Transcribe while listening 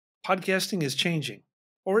Podcasting is changing.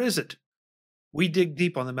 Or is it? We dig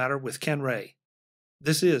deep on the matter with Ken Ray.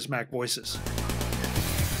 This is Mac Voices.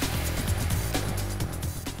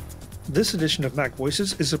 This edition of Mac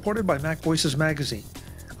Voices is supported by MacVoices Magazine,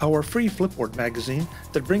 our free Flipboard magazine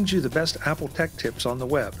that brings you the best Apple tech tips on the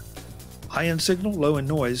web. High-end signal, low-end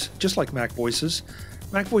noise, just like Mac Voices,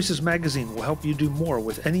 MacVoices Magazine will help you do more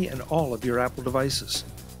with any and all of your Apple devices.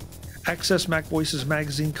 Access MacVoices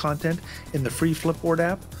Magazine content in the free Flipboard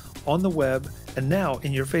app, on the web, and now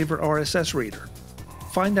in your favorite RSS reader.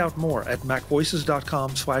 Find out more at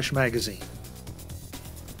macvoices.com/magazine.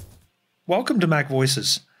 Welcome to Mac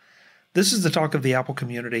Voices. This is the talk of the Apple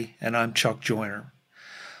community, and I'm Chuck Joyner.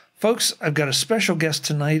 Folks, I've got a special guest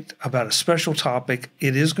tonight about a special topic.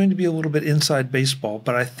 It is going to be a little bit inside baseball,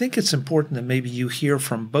 but I think it's important that maybe you hear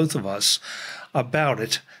from both of us about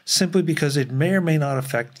it, simply because it may or may not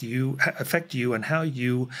affect you and how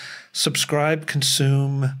you subscribe,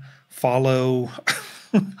 consume, follow,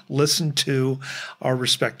 listen to our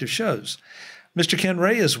respective shows. Mr. Ken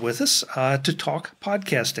Ray is with us to talk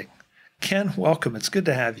podcasting. Ken, welcome. It's good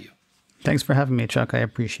to have you. Thanks for having me, Chuck. I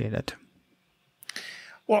appreciate it.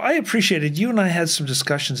 Well, I appreciated you and I had some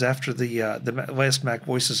discussions after the last Mac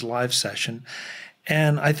Voices live session,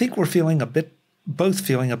 and I think we're both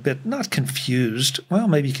feeling a bit not confused. Well,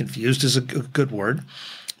 maybe confused is a good word,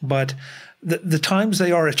 but the times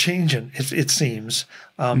they are a-changing, it seems,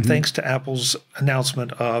 thanks to Apple's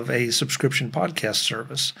announcement of a subscription podcast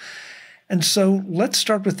service. And so let's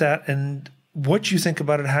start with that and what you think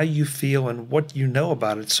about it, how you feel, and what you know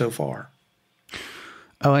about it so far.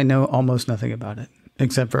 Oh, I know almost nothing about it,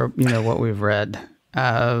 except for, what we've read.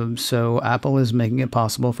 So Apple is making it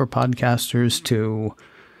possible for podcasters to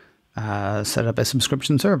set up a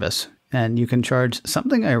subscription service. And you can charge,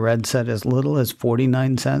 something I read said as little as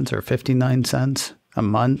 49 cents or 59 cents a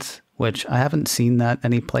month, which I haven't seen that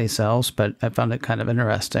anyplace else, but I found it kind of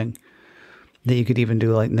interesting that you could even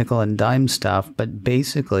do like nickel and dime stuff. But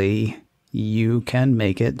basically, you can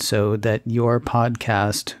make it so that your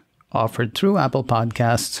podcast offered through Apple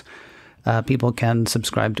Podcasts, people can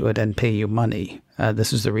subscribe to it and pay you money.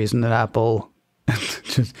 This is the reason that Apple I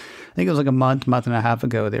think it was like a month and a half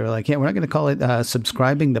ago, they were like, yeah, we're not going to call it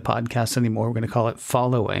subscribing to podcasts anymore. We're going to call it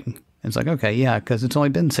following. And it's like, okay, yeah, because it's only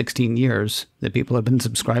been 16 years that people have been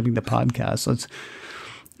subscribing to podcasts. Let's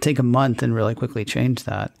take a month and really quickly change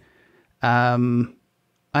that. That's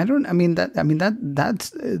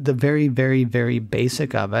the very, very, very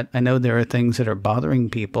basic of it. I know there are things that are bothering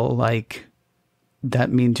people, like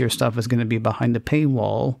that means your stuff is going to be behind a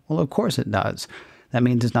paywall. Well, of course it does. That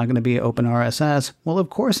means it's not going to be open RSS. Well, of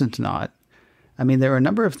course it's not. I mean, there are a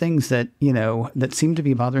number of things that, that seem to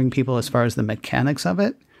be bothering people as far as the mechanics of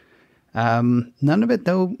it. None of it,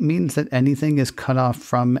 though, means that anything is cut off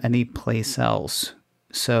from any place else.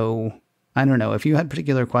 So I don't know if you had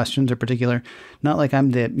particular questions or not like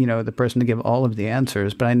I'm the person to give all of the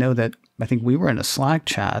answers, but I know that I think we were in a Slack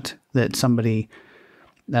chat that somebody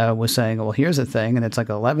was saying, well, here's a thing, and it's like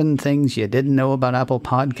 11 things you didn't know about Apple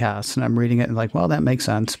Podcasts. And I'm reading it and like, well, that makes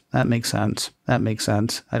sense. That makes sense. That makes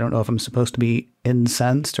sense. I don't know if I'm supposed to be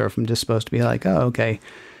incensed or if I'm just supposed to be like, oh, okay,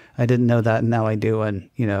 I didn't know that and now I do. And,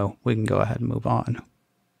 we can go ahead and move on.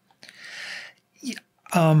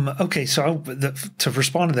 Okay, so to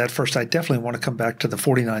respond to that first, I definitely want to come back to the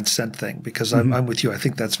 49-cent thing because I'm with you. I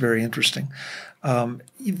think that's very interesting.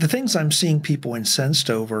 The things I'm seeing people incensed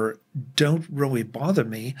over don't really bother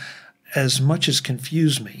me as much as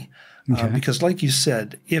confuse me. Okay. Because like you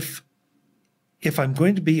said, if I'm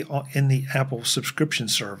going to be in the Apple subscription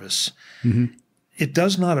service, it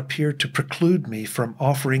does not appear to preclude me from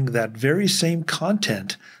offering that very same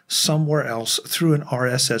content somewhere else through an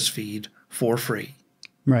RSS feed for free.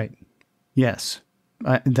 Right. Yes.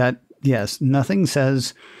 Yes. Nothing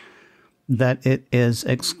says that it is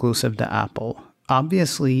exclusive to Apple.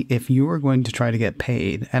 Obviously, if you are going to try to get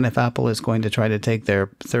paid, and if Apple is going to try to take their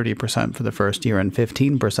 30% for the first year and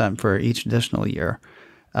 15% for each additional year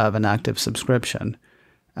of an active subscription,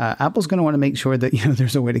 Apple's going to want to make sure that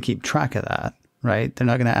there's a way to keep track of that, right? They're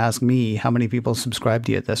not going to ask me how many people subscribe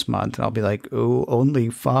to you this month, and I'll be like, oh,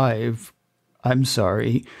 only 5. I'm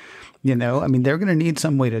sorry. They're going to need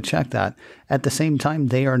some way to check that. At the same time,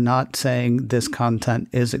 they are not saying this content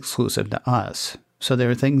is exclusive to us. So there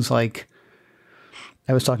are things like,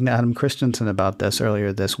 I was talking to Adam Christensen about this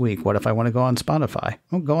earlier this week. What if I want to go on Spotify?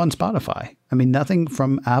 Well, go on Spotify. Nothing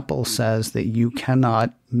from Apple says that you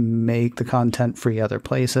cannot make the content free other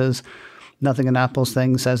places. Nothing in Apple's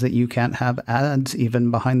thing says that you can't have ads even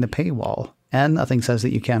behind the paywall. And nothing says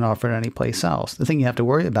that you can't offer it anyplace else. The thing you have to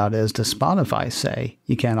worry about is, does Spotify say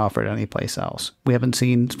you can't offer it anyplace else? We haven't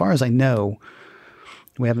seen, as far as I know,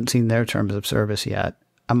 We haven't seen their terms of service yet.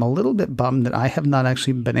 I'm a little bit bummed that I have not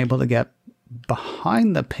actually been able to get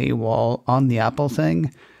behind the paywall on the Apple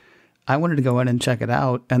thing. I wanted to go in and check it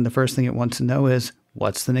out, and the first thing it wants to know is,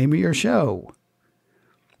 what's the name of your show?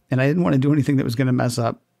 And I didn't want to do anything that was going to mess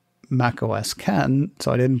up macOS Ken,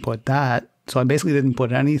 so I didn't put that. So I basically didn't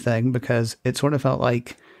put anything because it sort of felt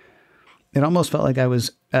like, it almost felt like I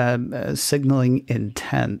was signaling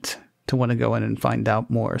intent to want to go in and find out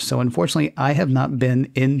more. So unfortunately, I have not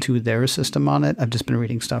been into their system on it. I've just been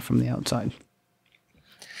reading stuff from the outside.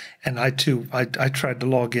 And I too, I tried to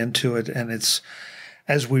log into it, and it's,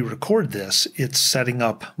 as we record this, it's setting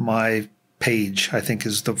up my page, I think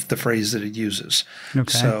is the phrase that it uses.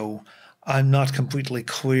 Okay. So I'm not completely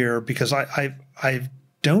clear because I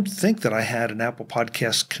don't think that I had an Apple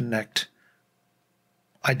Podcast Connect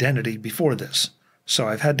identity before this. So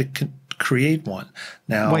I've had to create one.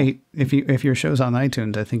 Now, wait, if your show's on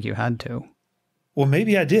iTunes, I think you had to. Well,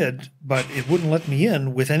 maybe I did, but it wouldn't let me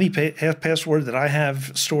in with any password that I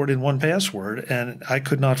have stored in 1Password, and I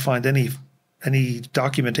could not find any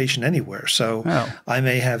documentation anywhere. So I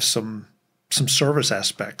may have some service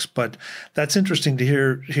aspects, but that's interesting to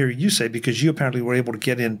hear you say, because you apparently were able to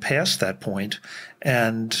get in past that point,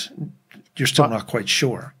 and you're still not quite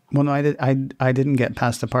sure. Well, no, I didn't get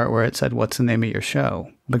past the part where it said, what's the name of your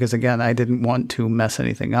show? Because again, I didn't want to mess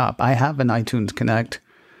anything up. I have an iTunes Connect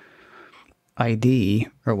ID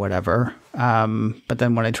or whatever. But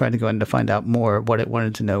then when I tried to go in to find out more, what it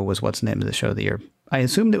wanted to know was what's the name of the show that I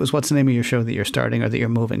assumed it was what's the name of your show that you're starting or that you're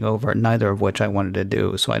moving over, neither of which I wanted to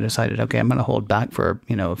do. So I decided, okay, I'm going to hold back for,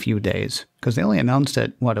 a few days, because they only announced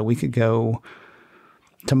it, a week ago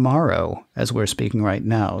tomorrow as we're speaking right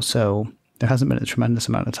now. So there hasn't been a tremendous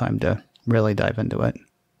amount of time to really dive into it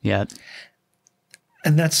yet.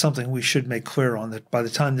 And that's something we should make clear on, that by the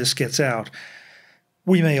time this gets out,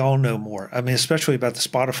 we may all know more. I mean, especially about the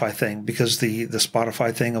Spotify thing, because the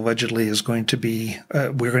Spotify thing allegedly is going to be,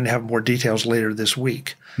 we're going to have more details later this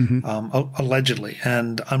week, allegedly.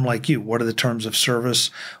 And I'm like you, what are the terms of service?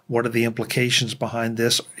 What are the implications behind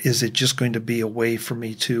this? Is it just going to be a way for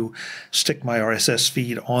me to stick my RSS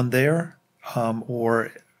feed on there?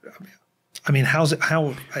 Or, I mean,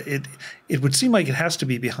 it would seem like it has to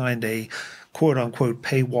be behind a quote unquote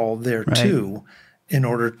paywall there too, in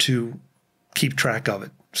order to keep track of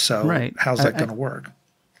it. So how's that going to work?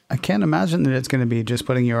 I can't imagine that it's going to be just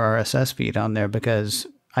putting your RSS feed on there, because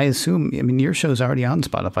I assume, your show's already on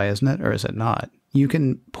Spotify, isn't it? Or is it not? You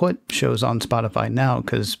can put shows on Spotify now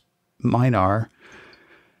because mine are.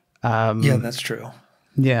 Yeah, that's true.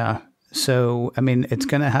 Yeah. So, it's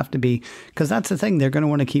going to have to be, because that's the thing. They're going to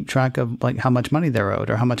want to keep track of how much money they're owed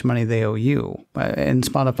or how much money they owe you. In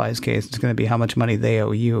Spotify's case, it's going to be how much money they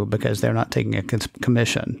owe you, because they're not taking a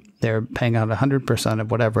commission. They're paying out 100%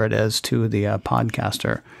 of whatever it is to the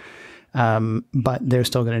podcaster. But they're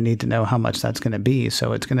still going to need to know how much that's going to be.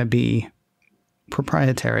 So it's going to be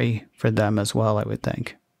proprietary for them as well, I would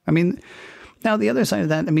think. Now the other side of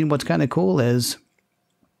that, what's kind of cool is,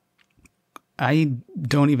 I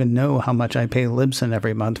don't even know how much I pay Libsyn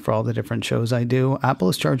every month for all the different shows I do. Apple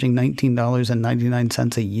is charging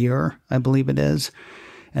 $19.99 a year, I believe it is.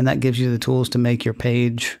 And that gives you the tools to make your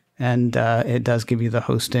page. And it does give you the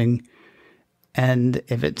hosting. And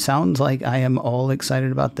if it sounds like I am all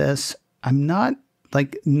excited about this, I'm not.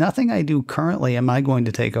 Nothing I do currently am I going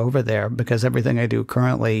to take over there, because everything I do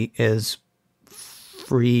currently is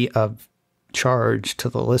free of charge to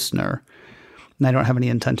the listener. And I don't have any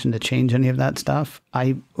intention to change any of that stuff.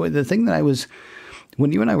 The thing that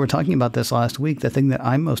when you and I were talking about this last week, the thing that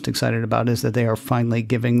I'm most excited about is that they are finally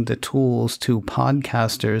giving the tools to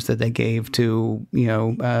podcasters that they gave to,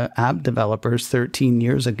 app developers 13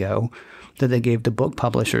 years ago, that they gave to book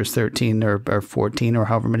publishers 13 or 14 or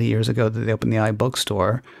however many years ago that they opened the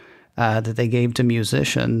iBookstore, that they gave to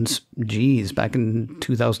musicians, back in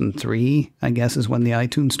 2003, I guess, is when the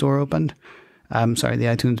iTunes Store opened. I'm sorry, the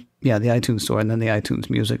iTunes Store, and then the iTunes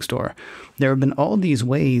Music Store. There have been all these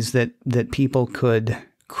ways that people could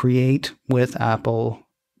create with Apple,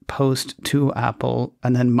 post to Apple,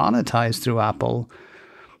 and then monetize through Apple,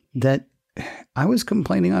 that I was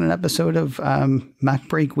complaining on an episode of Mac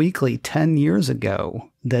Break Weekly 10 years ago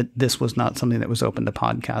that this was not something that was open to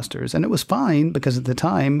podcasters. And it was fine, because at the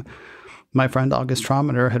time, my friend August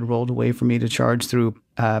Trometer had rolled away for me to charge through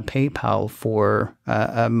PayPal for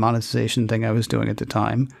a monetization thing I was doing at the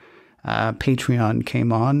time. Patreon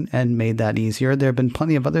came on and made that easier. There have been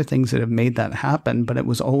plenty of other things that have made that happen, but it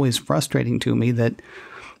was always frustrating to me that,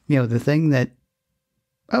 the thing that,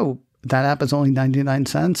 that app is only 99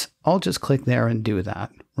 cents. I'll just click there and do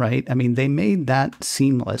that, right? They made that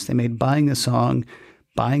seamless. They made buying a song,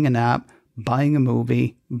 buying an app, buying a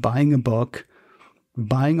movie, buying a book,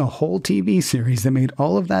 buying a whole TV series that made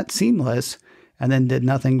all of that seamless, and then did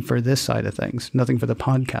nothing for this side of things, nothing for the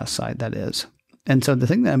podcast side, that is. And so the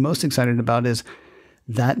thing that I'm most excited about is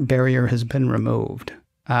that barrier has been removed.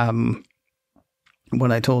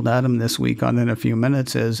 What I told Adam this week on In a Few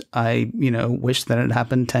Minutes is I, wish that it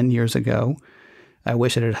happened 10 years ago. I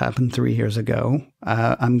wish it had happened 3 years ago.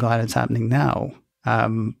 I'm glad it's happening now.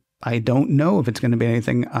 I don't know if it's going to be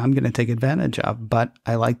anything I'm going to take advantage of, but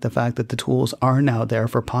I like the fact that the tools are now there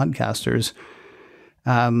for podcasters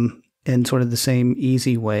in sort of the same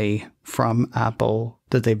easy way from Apple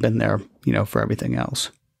that they've been there, for everything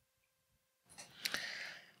else.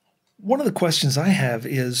 One of the questions I have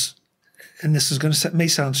is, and this is may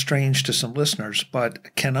sound strange to some listeners,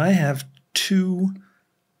 but can I have two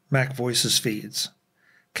MacVoices feeds?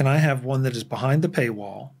 Can I have one that is behind the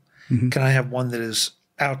paywall? Mm-hmm. Can I have one that is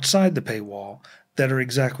outside the paywall that are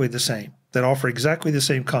exactly the same, that offer exactly the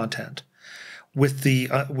same content, with the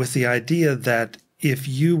idea that if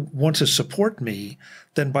you want to support me,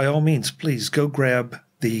 then by all means, please go grab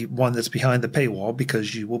the one that's behind the paywall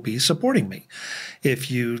because you will be supporting me.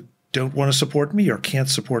 If you don't want to support me or can't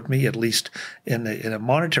support me, at least in a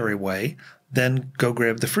monetary way, then go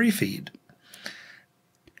grab the free feed.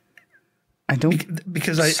 I don't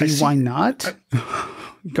because I see why not.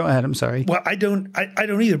 Go ahead. I'm sorry. Well, I don't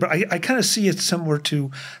either, but I kind of see it similar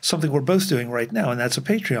to something we're both doing right now, and that's a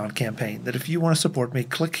Patreon campaign. That if you want to support me,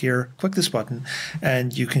 click here, click this button,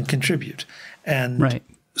 and you can contribute. And right.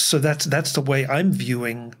 So that's the way I'm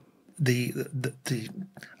viewing the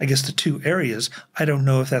I guess the two areas. I don't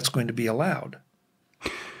know if that's going to be allowed.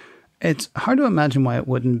 It's hard to imagine why it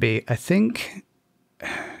wouldn't be. I think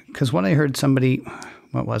because when I heard somebody,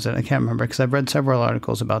 what was it? I can't remember because I've read several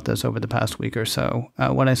articles about this over the past week or so.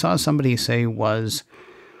 What I saw somebody say was,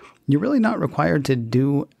 you're really not required to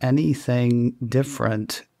do anything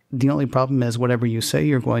different. The only problem is whatever you say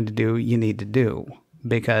you're going to do, you need to do.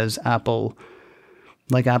 Because Apple,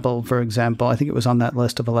 for example, I think it was on that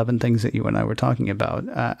list of 11 things that you and I were talking about.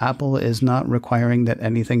 Apple is not requiring that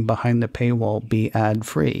anything behind the paywall be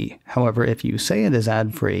ad-free. However, if you say it is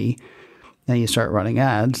ad-free, and you start running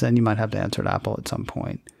ads, then you might have to answer to Apple at some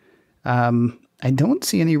point. I don't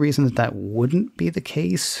see any reason that wouldn't be the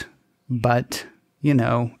case, but,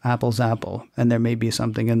 Apple's Apple. And there may be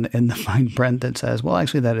something in the fine print that says, well,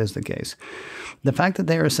 actually, that is the case. The fact that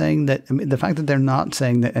they are saying that, the fact that they're not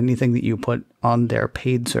saying that anything that you put on their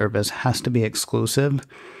paid service has to be exclusive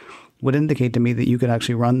would indicate to me that you could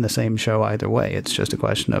actually run the same show either way. It's just a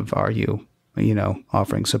question of, are you,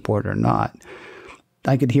 offering support or not?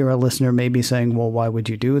 I could hear a listener maybe saying, well, why would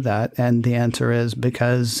you do that? And the answer is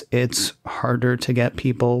because it's harder to get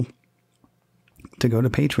people to go to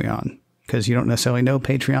Patreon because you don't necessarily know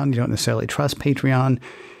Patreon. You don't necessarily trust Patreon.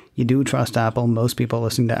 You do trust Apple. Most people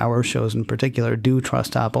listening to our shows in particular do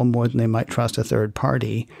trust Apple more than they might trust a third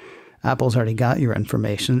party. Apple's already got your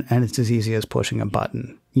information, and it's as easy as pushing a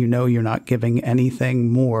button. You're not giving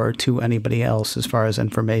anything more to anybody else as far as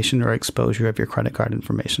information or exposure of your credit card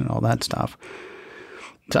information and all that stuff.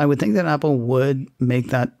 So I would think that Apple would make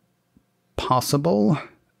that possible.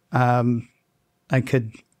 I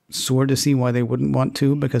could sort of see why they wouldn't want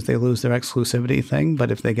to because they lose their exclusivity thing. But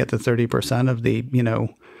if they get the 30% of the,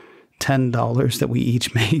 $10 that we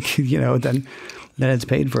each make, then it's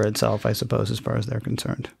paid for itself, I suppose, as far as they're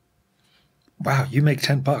concerned. Wow, you make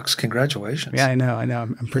 $10. Congratulations. Yeah, I know.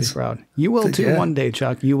 I'm pretty proud. You will too one day,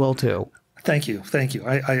 Chuck. You will too. Thank you.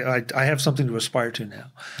 I have something to aspire to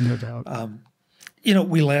now. No doubt.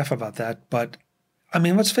 We laugh about that, but I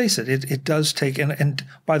mean, let's face it, it does take, and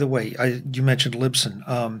by the way, you mentioned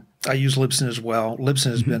Libsyn. I use Libsyn as well.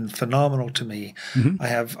 Libsyn has been phenomenal to me. Mm-hmm.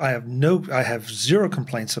 I have zero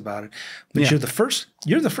complaints about it. But you're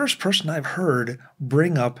the first person I've heard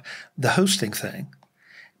bring up the hosting thing,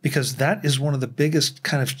 because that is one of the biggest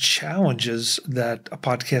kind of challenges that a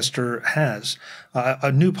podcaster has,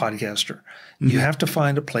 a new podcaster. Mm-hmm. You have to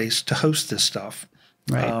find a place to host this stuff.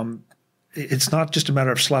 Right. It's not just a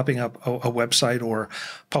matter of slapping up a website or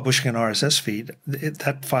publishing an RSS feed.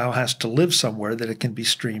 That file has to live somewhere that it can be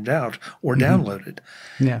streamed out or downloaded.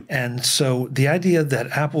 Yeah. And so the idea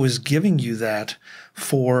that Apple is giving you that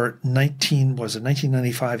for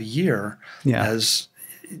 $19.95 a year, as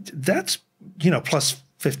that's plus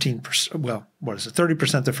 15%. Well, what is it?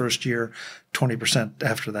 30% the first year, 20%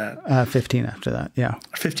 after that. 15 after that. Yeah.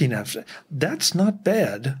 15 after. That's not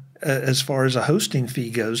bad. As far as a hosting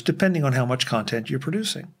fee goes, depending on how much content you're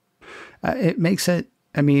producing. It makes it,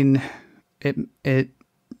 it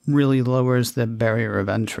really lowers the barrier of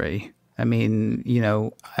entry. I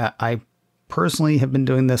personally have been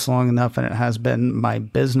doing this long enough, and it has been my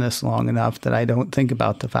business long enough, that I don't think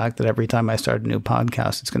about the fact that every time I start a new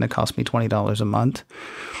podcast, it's going to cost me $20 a month,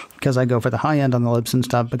 because I go for the high end on the Libsyn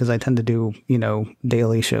stuff, because I tend to do,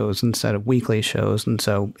 daily shows instead of weekly shows. And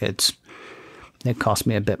so it costs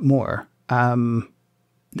me a bit more. You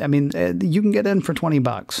can get in for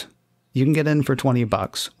 $20. You can get in for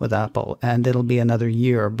 $20 with Apple, and it'll be another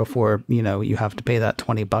year before, you have to pay that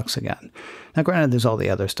 $20 again. Now, granted, there's all the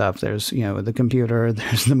other stuff. There's, the computer,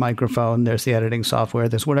 there's the microphone, there's the editing software,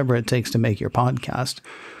 there's whatever it takes to make your podcast.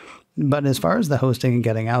 But as far as the hosting and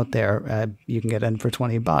getting out there, you can get in for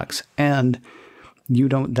 $20, and you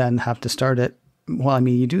don't then have to start it. Well,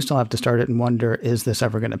 you do still have to start it and wonder, is this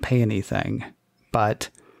ever going to pay anything? But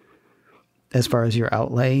as far as your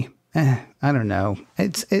outlay, I don't know.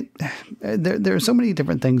 There are so many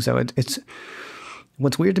different things, though. It's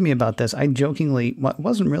what's weird to me about this. I jokingly, well, it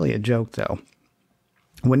wasn't really a joke, though.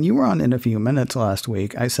 When you were on In a Few Minutes last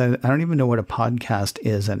week, I said, I don't even know what a podcast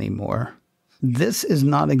is anymore. This is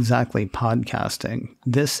not exactly podcasting.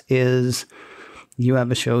 This is, you have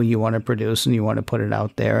a show you want to produce and you want to put it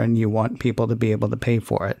out there, and you want people to be able to pay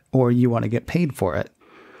for it, or you want to get paid for it.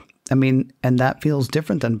 And that feels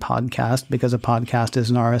different than podcast, because a podcast is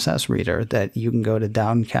an RSS reader that you can go to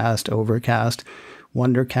Downcast, Overcast,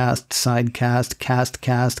 Wondercast, Sidecast,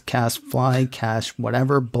 Castcast, Castfly, Cache,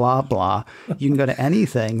 whatever, blah, blah. You can go to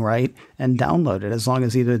anything, right, and download it, as long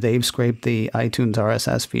as either they've scraped the iTunes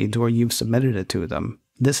RSS feeds or you've submitted it to them.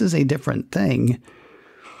 This is a different thing.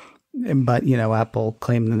 But, Apple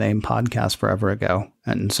claimed the name podcast forever ago.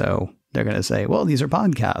 And so they're going to say, well, these are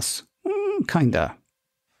podcasts. Kinda.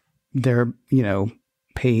 They're,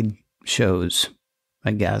 paid shows,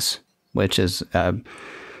 I guess, which is a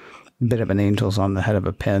bit of an angels on the head of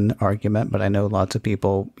a pin argument. But I know lots of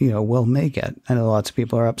people, will make it. I know lots of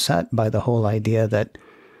people are upset by the whole idea that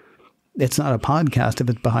it's not a podcast if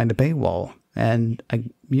it's behind a paywall. And,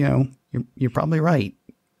 you're probably right.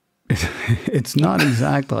 It's not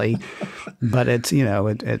exactly, but it's,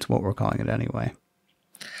 it's what we're calling it anyway.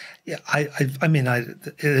 Yeah,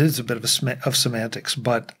 it is a bit of semantics,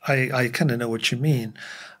 but I kind of know what you mean.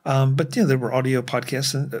 But there were audio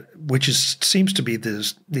podcasts, which seems to be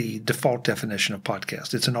the default definition of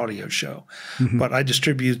podcast. It's an audio show. Mm-hmm. But I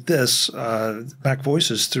distribute this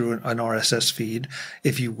MacVoices through an RSS feed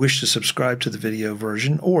if you wish to subscribe to the video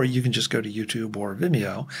version, or you can just go to YouTube or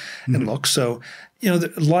Vimeo and look. So, there are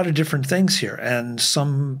a lot of different things here. And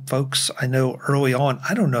some folks I know early on,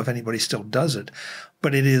 I don't know if anybody still does it,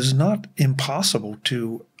 but it is not impossible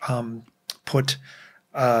to put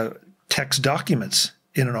text documents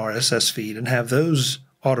in an RSS feed and have those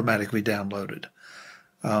automatically downloaded.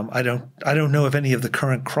 I don't know if any of the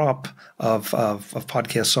current crop of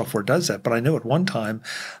podcast software does that, but I know at one time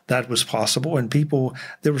that was possible. And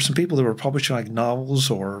there were some people that were publishing like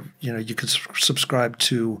novels, or you could subscribe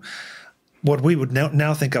to what we would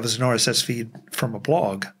now think of as an RSS feed from a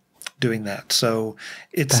blog, doing that. So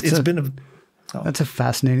it's been a That's a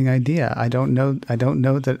fascinating idea. I don't know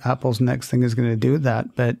that Apple's next thing is going to do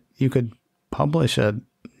that, but you could publish a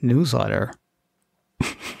newsletter.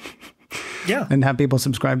 Yeah. And have people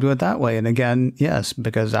subscribe to it that way. And again, yes,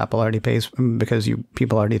 because Apple already pays, because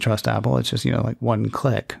people already trust Apple. It's just, like one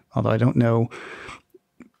click. Although I don't know,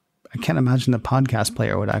 I can't imagine the podcast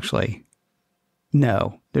player would actually.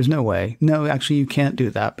 No, there's no way. No, actually you can't do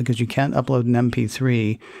that, because you can't upload an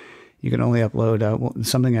MP3. You can only upload,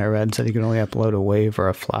 something I read said you can only upload a WAV or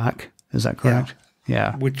a FLAC. Is that correct?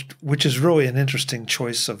 Yeah. Which is really an interesting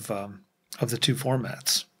choice of the two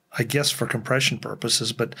formats, I guess, for compression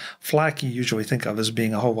purposes. But FLAC you usually think of as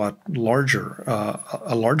being a whole lot larger,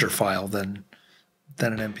 a larger file than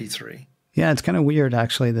an MP3. Yeah, it's kind of weird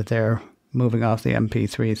actually that they're moving off the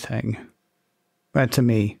MP3 thing. But to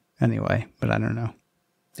me, anyway. But I don't know.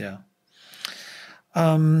 Yeah.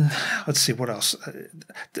 Let's see what else.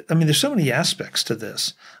 There's so many aspects to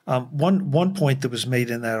this. One point that was made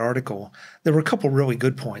in that article, there were a couple really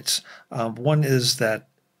good points. One is that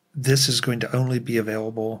this is going to only be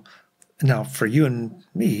available now for you and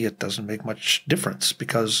me. It doesn't make much difference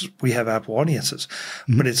because we have Apple audiences,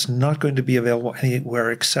 but it's not going to be available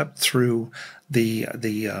anywhere except through the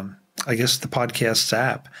I guess the Podcasts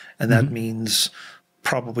app, and that means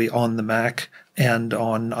probably on the Mac and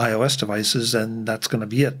on iOS devices, and that's going to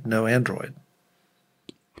be it. No Android.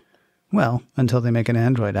 Well, until they make an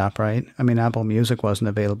Android app, right? Apple Music wasn't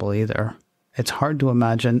available either. It's hard to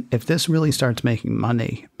imagine if this really starts making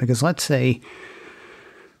money, because let me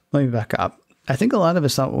back up. I think a lot of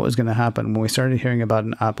us thought what was going to happen when we started hearing about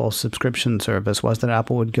an Apple subscription service was that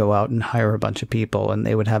Apple would go out and hire a bunch of people, and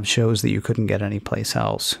they would have shows that you couldn't get anyplace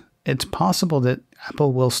else. It's possible that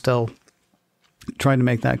Apple will still trying to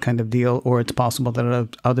make that kind of deal, or it's possible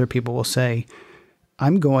that other people will say,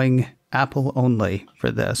 I'm going Apple only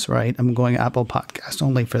for this, right? I'm going Apple Podcast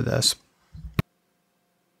only for this.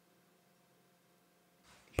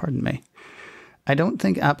 Pardon me. I don't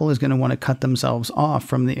think Apple is going to want to cut themselves off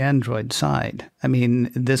from the Android side. I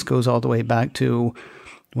mean, this goes all the way back to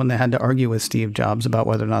when they had to argue with Steve Jobs about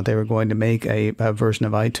whether or not they were going to make a version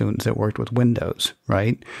of iTunes that worked with Windows,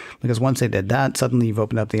 right? Because once they did that, suddenly you've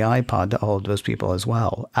opened up the iPod to all of those people as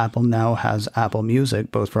well. Apple now has Apple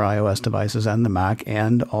Music, both for iOS devices and the Mac,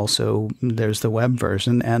 and also there's the web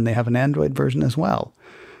version, and they have an Android version as well.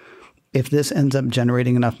 If this ends up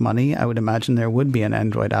generating enough money, I would imagine there would be an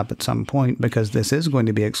Android app at some point, because this is going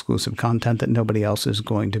to be exclusive content that nobody else is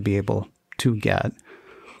going to be able to get.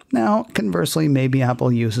 Now, conversely, maybe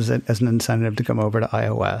Apple uses it as an incentive to come over to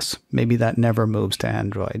iOS. Maybe that never moves to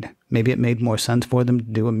Android. Maybe it made more sense for them to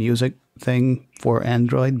do a music thing for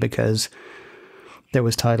Android because there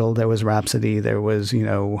was Tidal, there was Rhapsody, there was,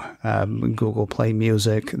 Google Play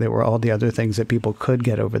Music. There were all the other things that people could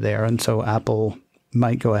get over there. And so Apple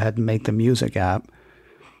might go ahead and make the music app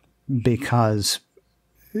because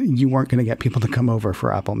you weren't going to get people to come over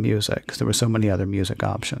for Apple Music because there were so many other music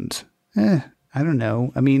options. I don't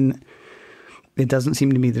know. I mean, it doesn't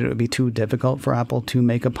seem to me that it would be too difficult for Apple to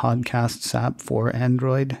make a podcasts app for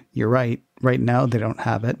Android. You're right. Right now, they don't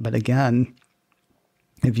have it. But again,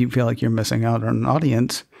 if you feel like you're missing out on an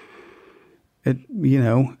audience, put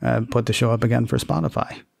the show up again for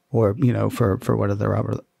Spotify or, for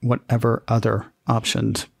whatever other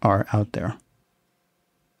options are out there.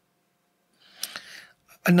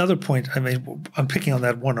 Another point, I'm picking on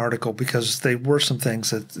that one article because there were some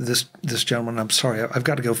things that this gentleman, I'm sorry, I've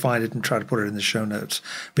got to go find it and try to put it in the show notes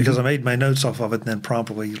because I made my notes off of it and then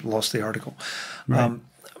promptly lost the article. Right.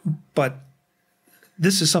 But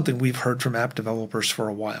this is something we've heard from app developers for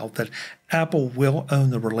a while, that Apple will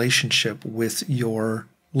own the relationship with your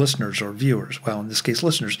listeners or viewers. Well, in this case,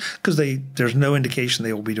 listeners, because there's no indication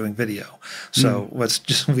they will be doing video. So let's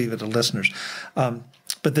just leave it to listeners.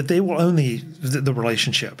 But that they will own the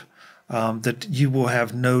relationship, that you will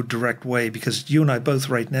have no direct way, because you and I both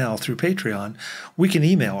right now through Patreon, we can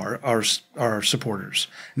email our supporters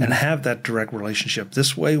and have that direct relationship.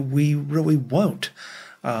 This way we really won't.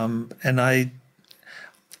 And I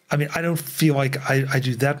don't feel like I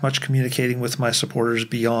do that much communicating with my supporters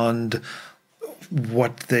beyond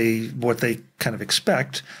what they kind of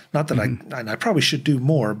expect. Not that I probably should do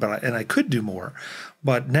more, but I could do more.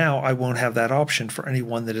 But now I won't have that option for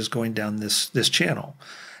anyone that is going down this channel.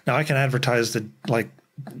 Now I can advertise the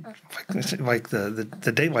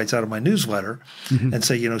daylights out of my newsletter and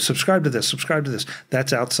say, subscribe to this, subscribe to this.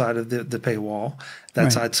 That's outside of the paywall.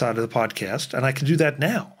 That's outside of the podcast, and I can do that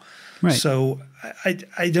now. Right. So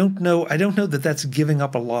I don't know. I don't know that that's giving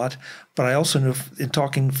up a lot, but I also know in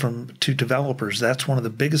talking to developers, that's one of the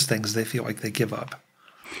biggest things they feel like they give up.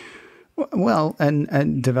 Well,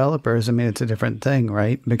 and developers, it's a different thing,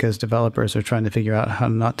 right? Because developers are trying to figure out how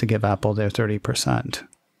not to give Apple their 30%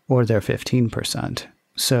 or their 15%.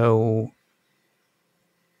 So,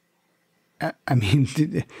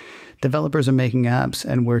 developers are making apps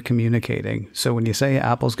and we're communicating. So when you say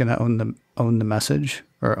Apple's going to own the message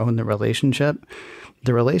or own the relationship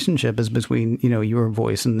is between, your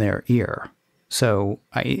voice and their ear. So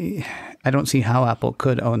I don't see how Apple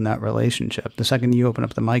could own that relationship. The second you open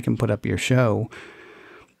up the mic and put up your show,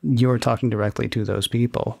 you're talking directly to those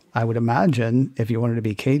people. I would imagine if you wanted to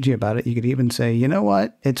be cagey about it, you could even say, you know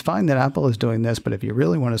what, it's fine that Apple is doing this, but if you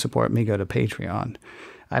really want to support me, go to Patreon.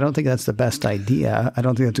 I don't think that's the best idea. I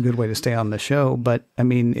don't think that's a good way to stay on the show, but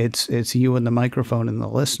it's you and the microphone and the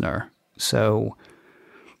listener. So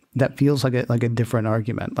that feels like a different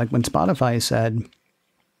argument. Like when Spotify said,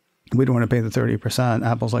 we don't want to pay the 30%.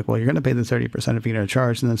 Apple's like, well, you're going to pay the 30% if you're going to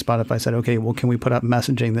charge. And then Spotify said, okay, well, can we put up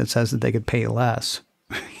messaging that says that they could pay less,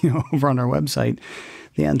 over on our website?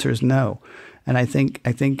 The answer is no. And I think,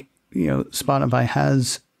 Spotify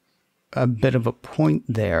has a bit of a point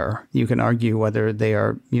there. You can argue whether they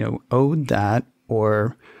are, owed that,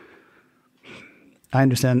 or I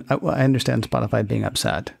understand Spotify being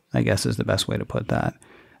upset, I guess is the best way to put that.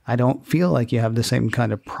 I don't feel like you have the same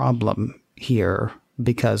kind of problem here,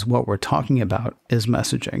 because what we're talking about is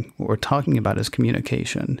messaging. What we're talking about is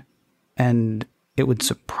communication. And it would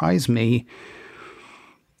surprise me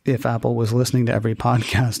if Apple was listening to every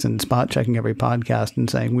podcast and spot checking every podcast and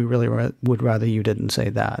saying, we really would rather you didn't say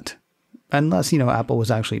that. Unless, Apple was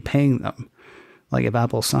actually paying them. Like if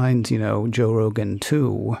Apple signs, Joe Rogan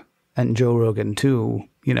too, and Joe Rogan too,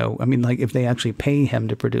 you know, I mean, like if they actually pay him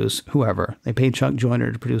to produce whoever, they pay Chuck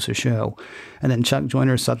Joyner to produce a show, and then Chuck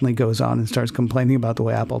Joyner suddenly goes on and starts complaining about the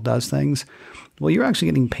way Apple does things. Well, you're actually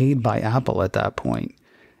getting paid by Apple at that point.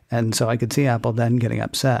 And so I could see Apple then getting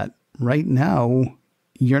upset. Right now,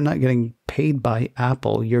 you're not getting paid by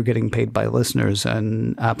Apple. You're getting paid by listeners,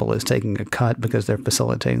 and Apple is taking a cut because they're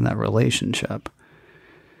facilitating that relationship.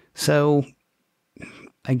 So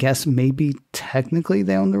I guess maybe technically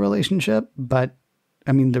they own the relationship, but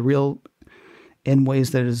I mean, in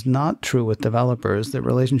ways that is not true with developers, the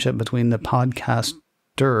relationship between the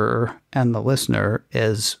podcaster and the listener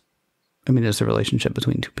is the relationship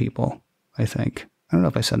between two people, I think. I don't know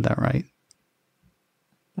if I said that right.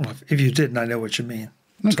 Well, if you didn't, I know what you mean.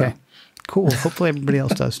 Okay, cool. Hopefully everybody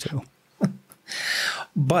else does too.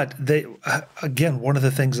 But they, again, one of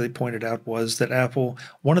the things they pointed out was that Apple,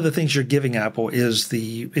 one of the things you're giving Apple is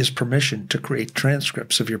permission to create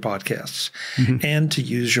transcripts of your podcasts and to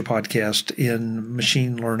use your podcast in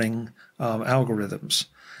machine learning algorithms,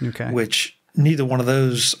 which neither one of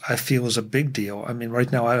those I feel is a big deal. I mean,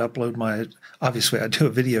 right now I upload obviously I do a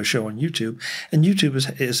video show on YouTube, and YouTube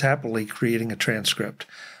is happily creating a transcript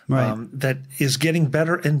that is getting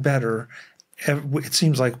better and better. It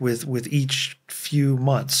seems like with each few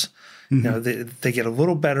months, you know, they get a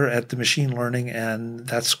little better at the machine learning, and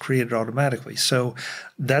that's created automatically. So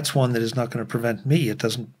that's one that is not going to prevent me. It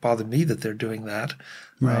doesn't bother me that they're doing that.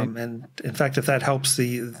 Right. And in fact, if that helps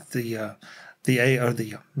the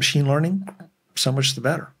machine learning, so much the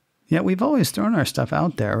better. Yeah, we've always thrown our stuff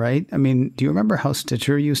out there, right? I mean, do you remember how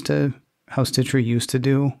Stitcher used to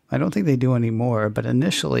do? I don't think they do anymore, but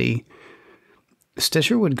initially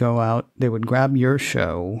Stitcher would go out, they would grab your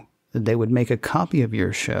show, they would make a copy of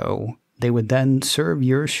your show, they would then serve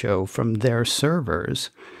your show from their servers.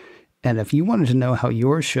 And if you wanted to know how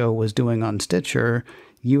your show was doing on Stitcher,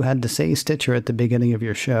 you had to say Stitcher at the beginning of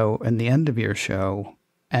your show and the end of your show.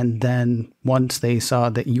 And then once they saw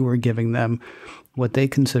that you were giving them what they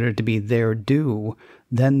considered to be their due,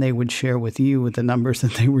 then they would share with you the numbers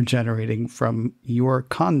that they were generating from your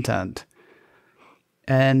content.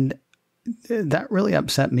 And that really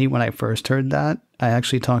upset me when I first heard that. I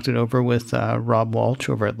actually talked it over with Rob Walsh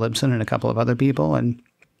over at Libsyn and a couple of other people, and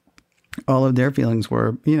all of their feelings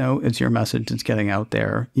were, you know, it's your message, it's getting out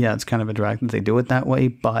there. Yeah, it's kind of a drag that they do it that way,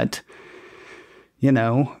 but, you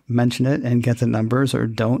know, mention it and get the numbers, or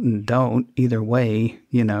don't and don't. Either way,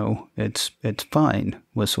 you know, it's fine,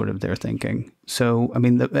 was sort of their thinking. So, I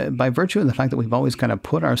mean, by virtue of the fact that we've always kind of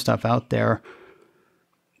put our stuff out there,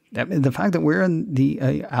 I mean, the fact that we're in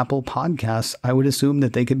the Apple Podcasts, I would assume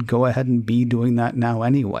that they could go ahead and be doing that now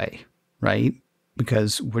anyway, right?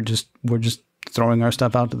 Because we're just throwing our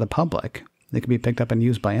stuff out to the public. They could be picked up and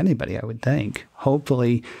used by anybody, I would think.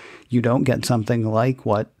 Hopefully, you don't get something like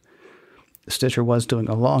what Stitcher was doing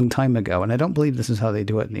a long time ago, and I don't believe this is how they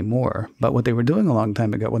do it anymore. But what they were doing a long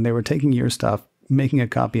time ago, when they were taking your stuff, making a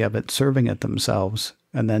copy of it, serving it themselves,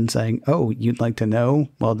 and then saying, oh, you'd like to know?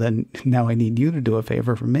 Well, then now I need you to do a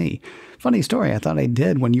favor for me. Funny story. I thought I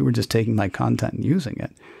did when you were just taking my content and using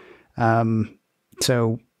it.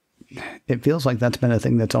 So it feels like that's been a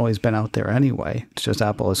thing that's always been out there anyway. It's just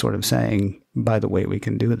Apple is sort of saying, by the way, we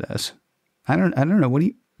can do this. I don't know. What do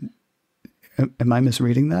you, am I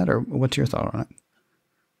misreading that, or what's your thought on it?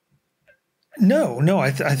 No,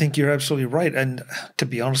 I think you're absolutely right. And to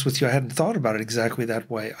be honest with you, I hadn't thought about it exactly that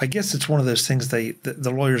way. I guess it's one of those things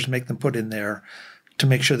the lawyers make them put in there to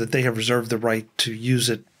make sure that they have reserved the right to use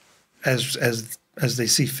it as they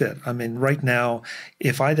see fit. I mean, right now,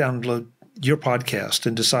 if I download your podcast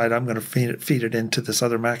and decide I'm going to feed it into this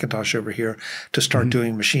other Macintosh over here to start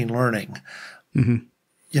doing machine learning, you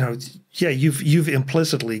know, yeah, you've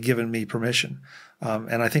implicitly given me permission.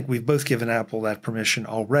 And I think we've both given Apple that permission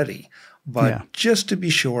already. But just to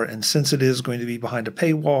be sure, and since it is going to be behind a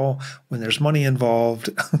paywall, when there's money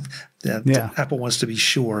involved, Apple wants to be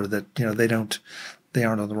sure that, you know, they aren't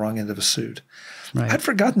on the wrong end of a suit. Right. I'd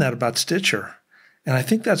forgotten that about Stitcher. And I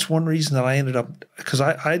think that's one reason that I ended up, because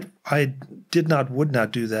I would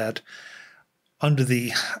not do that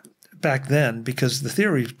back then, because the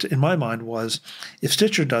theory in my mind was, if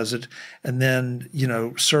Stitcher does it, and then, you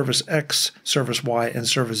know, service X, service Y, and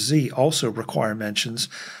service Z also require mentions,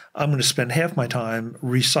 I'm going to spend half my time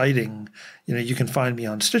reciting, you know, you can find me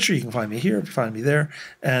on Stitcher, you can find me here, you can find me there,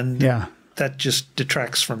 and that just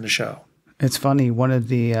detracts from the show. It's funny, one of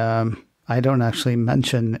the, I don't actually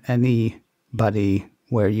mention anybody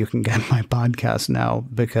where you can get my podcast now,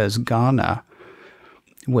 because Ghana,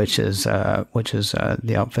 which is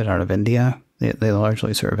the outfit out of India. They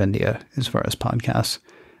largely serve India as far as podcasts.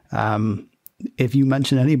 If you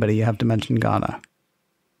mention anybody, you have to mention Ghana.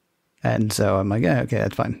 And so I'm like, yeah, okay,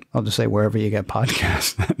 that's fine. I'll just say wherever you get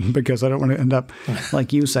podcasts because I don't want to end up,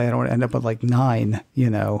 like you say, I don't want to end up with like 9,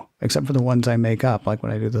 except for the ones I make up, like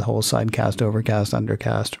when I do the whole sidecast, overcast,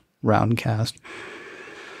 undercast, roundcast,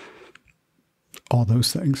 all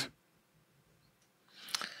those things.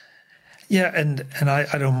 Yeah, and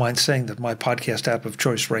I don't mind saying that my podcast app of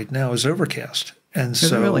choice right now is Overcast. And Is it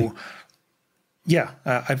so, really? Yeah,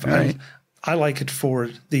 Right. I like it for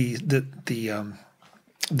the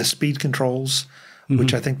speed controls,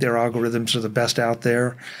 which I think their algorithms are the best out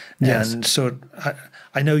there. Yes. And so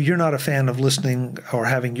I know you're not a fan of listening or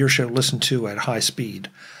having your show listened to at high speed.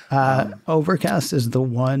 Overcast is the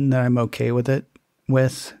one that I'm okay with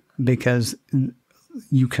because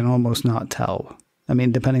you can almost not tell. I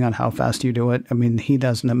mean, depending on how fast you do it, I mean, he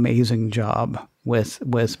does an amazing job with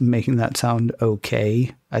making that sound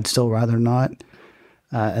okay. I'd still rather not.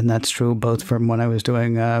 And that's true both from when I was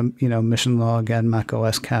doing, Mission Log and Mac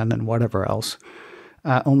OS Can and whatever else.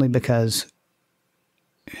 Only because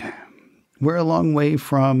we're a long way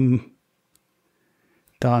from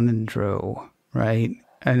Don and Drew, right?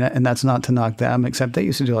 And that's not to knock them, except they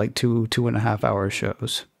used to do like 2.5 hour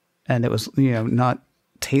shows. And it was, not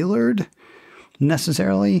tailored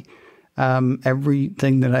necessarily.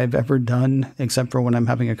 Everything that I've ever done, except for when I'm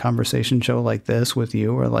having a conversation show like this with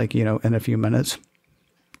you, or like, in a few minutes,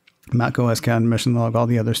 Mac OS Can, Mission Log, all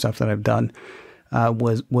the other stuff that I've done,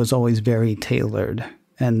 was always very tailored.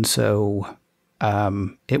 And so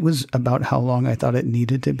it was about how long I thought it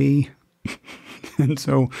needed to be. And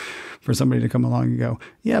so for somebody to come along and go,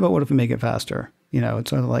 yeah, but what if we make it faster? It's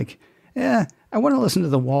sort of like, yeah, I want to listen to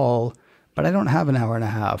The Wall, but I don't have an hour and a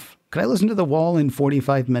half. Could I listen to The Wall in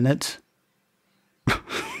 45 minutes? I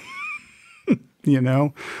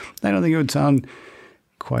don't think it would sound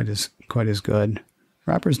quite as good.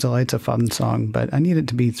 Rapper's Delight's a fun song, but I need it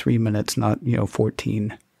to be 3 minutes, not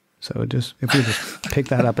 14. So if we just pick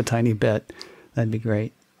that up a tiny bit, that'd be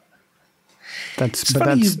great. That's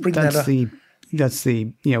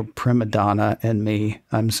the prima donna in me.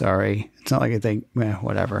 I'm sorry. It's not like I think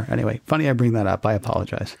whatever. Anyway, funny I bring that up. I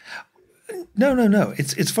apologize. No.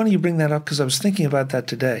 It's funny you bring that up because I was thinking about that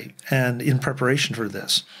today and in preparation for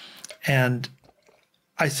this. And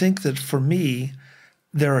I think that for me,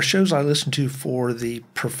 there are shows I listen to for the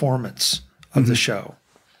performance of the show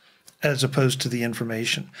as opposed to the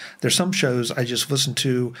information. There's some shows I just listen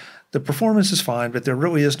to. The performance is fine, but there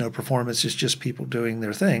really is no performance. It's just people doing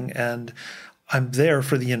their thing. And I'm there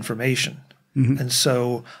for the information. And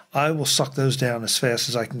so I will suck those down as fast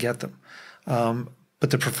as I can get them. But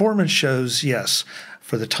the performance shows, yes,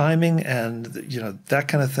 for the timing and, that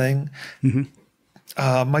kind of thing.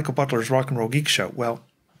 Michael Butler's Rock and Roll Geek Show. Well,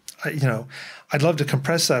 I'd love to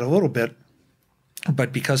compress that a little bit,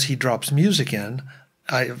 but because he drops music in,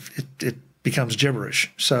 it becomes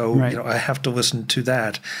gibberish. So, right. I have to listen to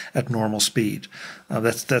that at normal speed.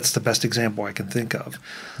 That's the best example I can think of.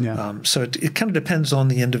 Yeah. So it kind of depends on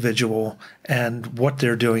the individual and what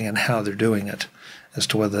they're doing and how they're doing it as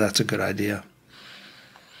to whether that's a good idea.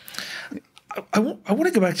 I want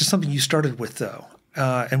to go back to something you started with, though.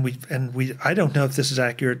 I don't know if this is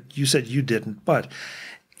accurate. You said you didn't, but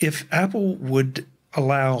if Apple would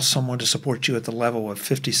allow someone to support you at the level of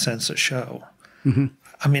 50 cents a show,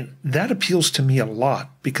 I mean, that appeals to me a lot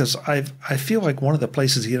because I feel like one of the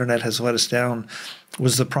places the internet has let us down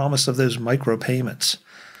was the promise of those micropayments.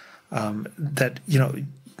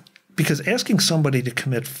 Because asking somebody to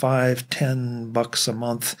commit $5-10 a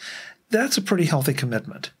month, that's a pretty healthy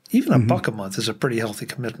commitment. Even a buck a month is a pretty healthy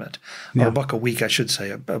commitment, or a buck a week, I should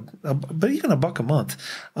say. But even a buck a month,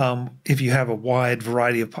 if you have a wide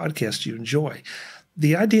variety of podcasts you enjoy.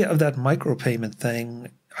 The idea of that micropayment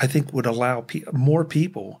thing, I think, would allow more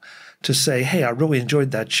people to say, hey, I really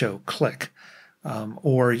enjoyed that show, click.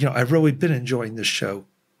 Or, I've really been enjoying this show,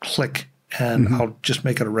 click, and I'll just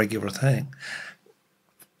make it a regular thing.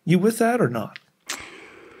 You with that or not?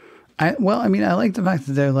 I like the fact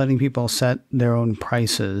that they're letting people set their own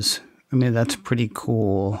prices. I mean, that's pretty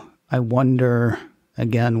cool. I wonder,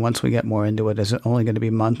 again, once we get more into it, is it only going to be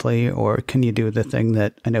monthly, or can you do the thing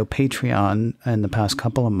that I know Patreon in the past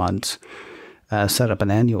couple of months set up an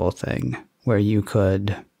annual thing where you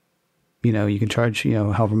could, you can charge,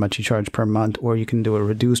 however much you charge per month, or you can do a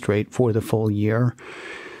reduced rate for the full year.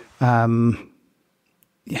 I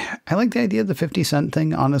like the idea of the 50 cent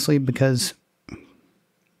thing, honestly, because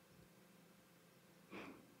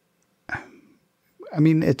I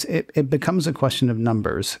mean, it becomes a question of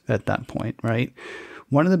numbers at that point, right?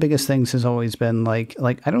 one of the biggest things has always been like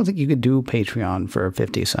I don't think you could do Patreon for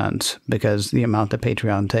 50 cents because the amount that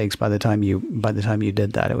Patreon takes by the time you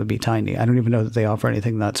did that, it would be tiny. I don't even know that they offer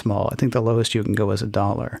anything that small. I think the lowest you can go is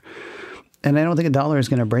 $1. And I don't think $1 is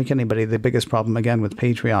going to break anybody. The biggest problem, again, with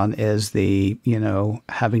Patreon is the,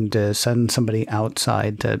 having to send somebody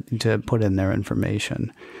outside to put in their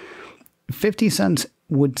information. 50 cents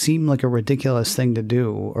would seem like a ridiculous thing to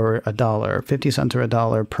do, or $1. 50 cents or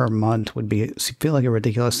 $1 per month feel like a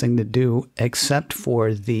ridiculous thing to do, except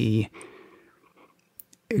for the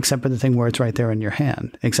thing where it's right there in your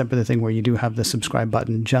hand, except for the thing where you do have the subscribe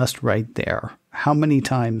button just right there. How many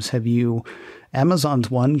times have you... Amazon's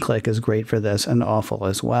one-click is great for this and awful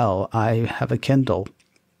as well. I have a Kindle.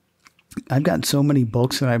 I've got so many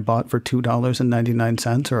books that I bought for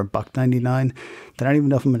 $2.99 or $1.99 that I don't even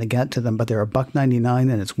know if I'm going to get to them, but they're $1.99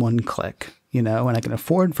 and it's one click, and I can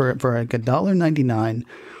afford for like $1.99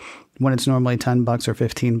 when it's normally $10 or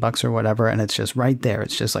 $15 or whatever, and it's just right there.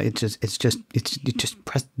 It's just like you just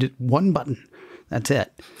press one button. That's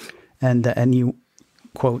it, and you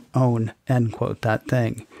quote own end quote that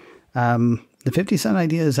thing. The 50 cent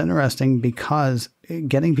idea is interesting because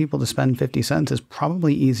getting people to spend 50 cents is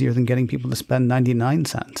probably easier than getting people to spend 99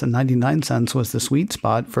 cents. And 99 cents was the sweet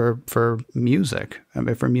spot for music,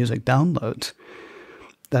 for music downloads.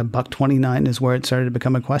 That $1.29 is where it started to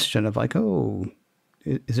become a question of like, oh,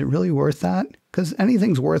 is it really worth that? Because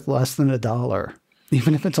anything's worth less than $1.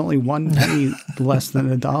 Even if it's only 1 penny less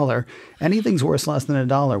than $1, anything's worth less than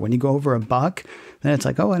 $1. When you go over $1, then it's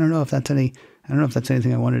like, oh, I don't know if that's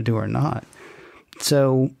anything I want to do or not.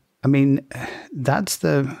 So, I mean, that's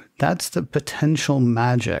the potential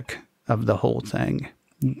magic of the whole thing.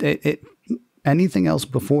 Anything else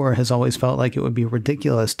before has always felt like it would be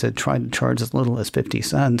ridiculous to try to charge as little as 50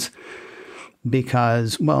 cents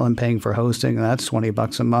because, well, I'm paying for hosting and that's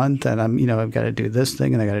 $20 a month and I've got to do this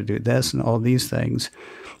thing and I got to do this and all these things.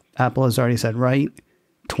 Apple has already said, right,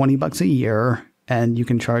 $20 a year and you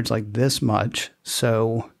can charge like this much.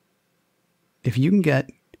 So if you can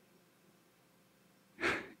get,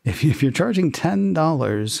 if you're charging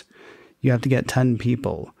 $10, you have to get 10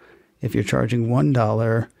 people. If you're charging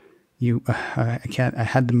 $1, I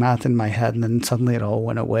had the math in my head and then suddenly it all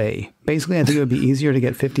went away. Basically, I think it would be easier to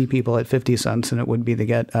get 50 people at 50 cents than it would be to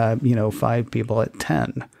get, 5 people at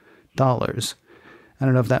 $10. I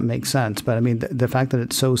don't know if that makes sense, but I mean, the fact that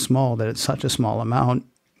it's so small, that it's such a small amount,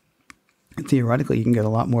 theoretically, you can get a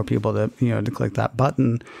lot more people to click that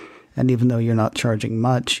button. And even though you're not charging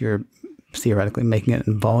much, you're theoretically making it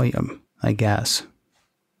in volume, I guess.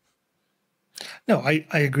 No, I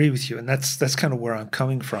agree with you. And that's kind of where I'm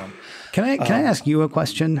coming from. Can I ask you a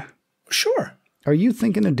question? Sure. Are you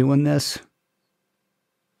thinking of doing this?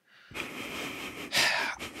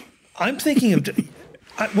 I'm thinking of,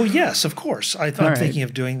 well, yes, of course. I'm thinking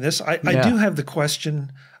of doing this. I do have the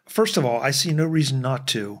question. First of all, I see no reason not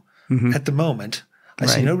to at the moment. I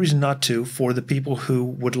see no reason not to for the people who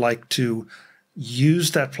would like to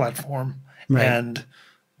use that platform and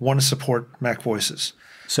want to support MacVoices.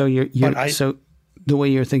 So so the way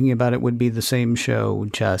you're thinking about it would be the same show,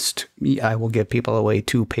 just I will give people a way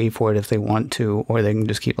to pay for it if they want to, or they can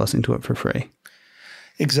just keep listening to it for free.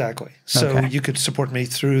 Exactly. So you could support me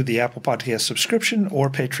through the Apple Podcast subscription or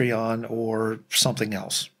Patreon or something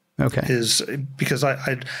else. Okay. Because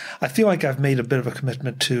I feel like I've made a bit of a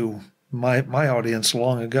commitment to my audience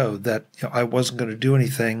long ago that I wasn't going to do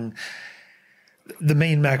anything. The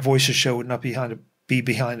main MacVoices show would not be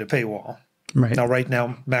behind a paywall. Right. Right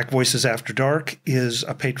now, MacVoices After Dark is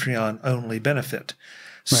a Patreon-only benefit.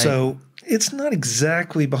 Right. So it's not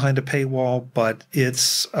exactly behind a paywall, but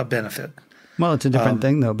it's a benefit. Well, it's a different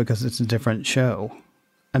thing, though, because it's a different show.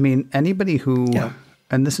 I mean, anybody who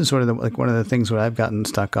and this is sort of one of the things that I've gotten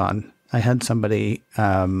stuck on. I had somebody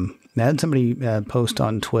post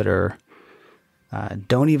on Twitter,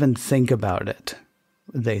 don't even think about it,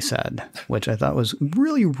 they said, which I thought was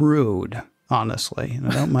really rude. Honestly, and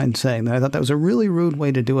I don't mind saying that. I thought that was a really rude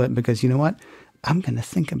way to do it because you know what? I'm going to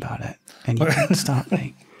think about it and you can't stop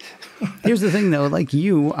me. Here's the thing though, like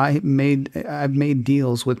you, I've made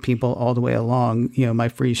deals with people all the way along. My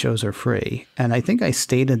free shows are free. And I think I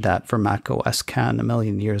stated that for macOS Ken a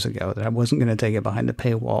million years ago, that I wasn't going to take it behind a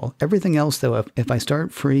paywall. Everything else though, if I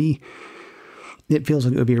start free, it feels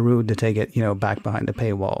like it would be rude to take it, back behind a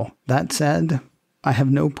paywall. That said, I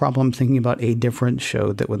have no problem thinking about a different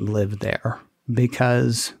show that would live there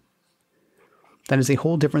because that is a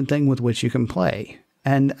whole different thing with which you can play.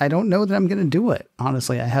 And I don't know that I'm going to do it.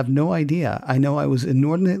 Honestly, I have no idea. I know I was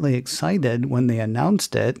inordinately excited when they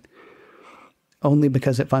announced it only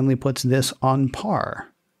because it finally puts this on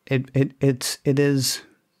par. It is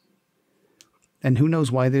And who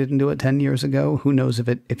knows why they didn't do it 10 years ago? Who knows if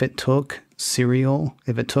it took Serial,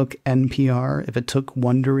 if it took NPR, if it took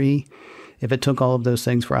Wondery, if it took all of those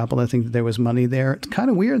things for Apple to think that there was money there. It's kind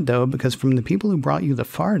of weird, though, because from the people who brought you the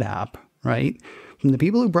Fart app, right? From the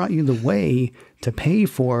people who brought you the way to pay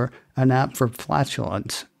for an app for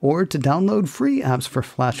flatulence or to download free apps for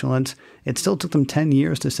flatulence, it still took them 10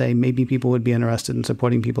 years to say maybe people would be interested in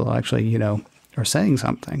supporting people who actually, you know, are saying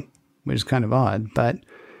something, which is kind of odd. But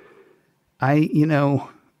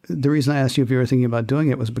the reason I asked you if you were thinking about doing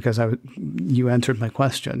it was because you answered my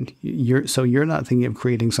question. You're not thinking of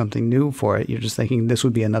creating something new for it. You're just thinking this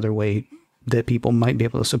would be another way that people might be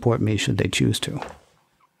able to support me should they choose to.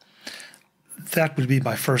 That would be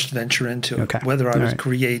my first venture into it. Okay. Whether I would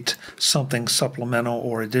create something supplemental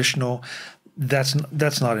or additional, that's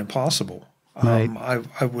not impossible. Right.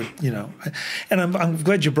 I would, and I'm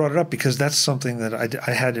glad you brought it up because that's something that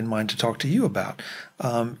I had in mind to talk to you about.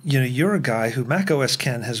 You're a guy who macOS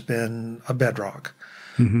Ken has been a bedrock.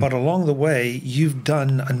 Mm-hmm. But along the way, you've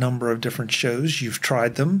done a number of different shows. You've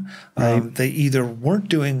tried them. Right. They either weren't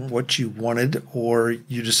doing what you wanted or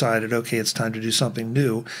you decided, okay, it's time to do something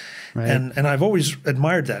new. Right. And I've always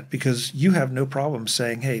admired that because you have no problem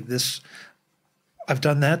saying, hey, I've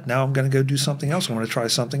done that. Now I'm going to go do something else. I want to try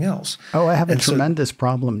something else. Oh, I have a tremendous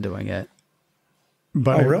problem doing it.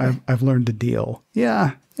 But really? I've learned to deal.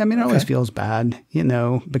 Yeah. I mean, it always feels bad,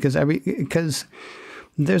 because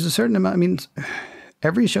there's a certain amount. I mean,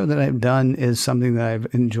 every show that I've done is something that I've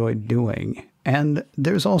enjoyed doing. And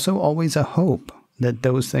there's also always a hope that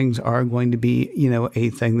those things are going to be, a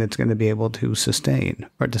thing that's going to be able to sustain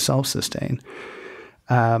or to self-sustain.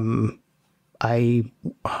 I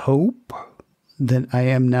hope that I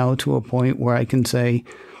am now to a point where I can say,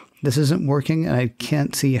 this isn't working and I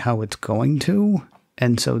can't see how it's going to.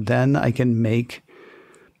 And so then I can make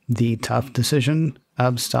the tough decision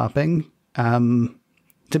of stopping.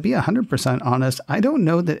 To be 100% honest, I don't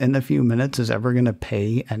know that In a Few Minutes is ever going to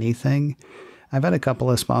pay anything. I've had a couple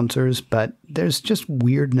of sponsors, but there's just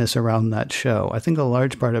weirdness around that show. I think a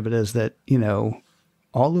large part of it is that,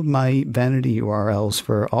 all of my vanity URLs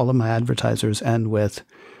for all of my advertisers end with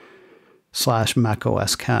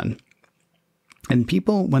 /macOS Ken. And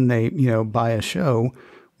people, when they, buy a show,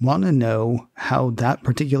 want to know how that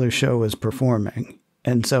particular show is performing.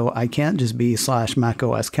 And so I can't just be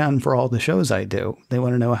 /macOS Ken for all the shows I do. They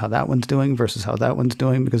want to know how that one's doing versus how that one's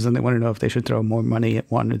doing, because then they want to know if they should throw more money at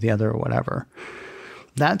one or the other or whatever.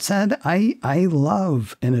 That said, I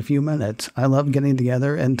love In a Few Minutes. I love getting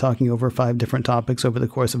together and talking over 5 different topics over the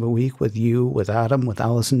course of a week with you, with Adam, with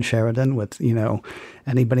Allison Sheridan, with,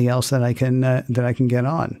 anybody else that I can get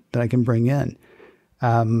on, that I can bring in.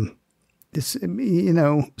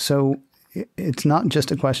 So it's not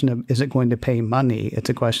just a question of, is it going to pay money? It's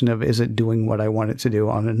a question of, is it doing what I want it to do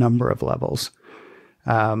on a number of levels?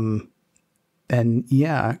 Coming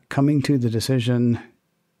to the decision,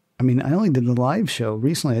 I mean, I only did the live show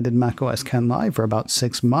recently. I did macOS Ken Live for about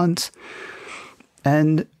 6 months.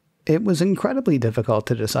 And it was incredibly difficult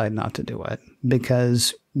to decide not to do it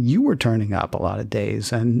because you were turning up a lot of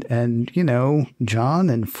days. And John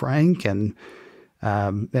and Frank and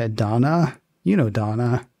Donna, Donna. I know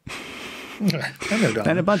Donna.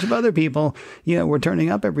 And a bunch of other people, were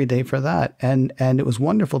turning up every day for that. And it was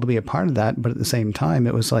wonderful to be a part of that. But at the same time,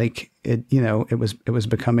 it was like, it was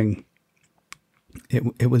becoming,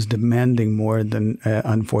 it was demanding more than,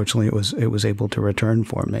 unfortunately, it was able to return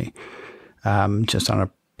for me, just on a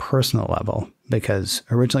personal level, because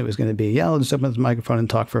originally it was going to be, I'll just open up the microphone and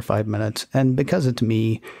talk for 5 minutes. And because it's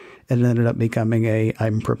me, it ended up becoming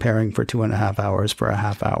I'm preparing for 2.5 hours for a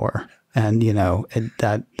half hour. And,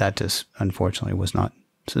 that just unfortunately was not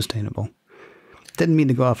sustainable. Didn't mean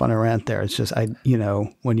to go off on a rant there. It's just,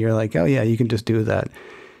 when you're like, oh yeah, you can just do that.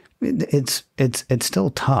 It's still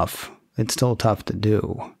tough. It's still tough to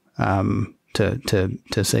do,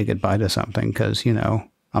 to say goodbye to something. 'Cause,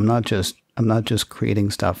 I'm not just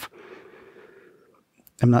creating stuff.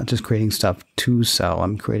 I'm not just creating stuff to sell.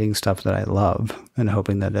 I'm creating stuff that I love and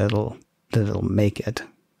hoping that it'll make it,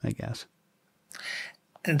 I guess.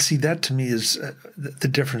 And see, that to me is the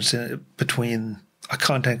difference between a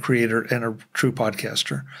content creator and a true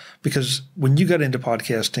podcaster. Because when you got into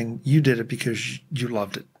podcasting, you did it because you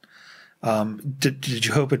loved it. Did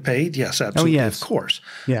you hope it paid? Yes, absolutely. Oh, yes. Of course.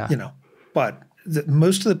 Yeah. But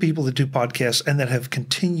most of the people that do podcasts and that have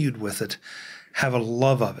continued with it have a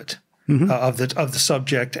love of it, of the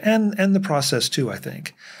subject and the process too, I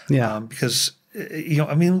think. Yeah. Because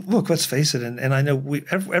I mean, look, let's face it. And I know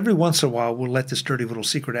every once in a while we'll let this dirty little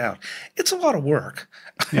secret out. It's a lot of work.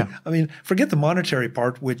 Yeah. I mean, forget the monetary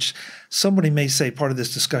part, which somebody may say part of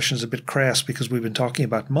this discussion is a bit crass because we've been talking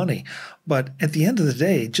about money. But at the end of the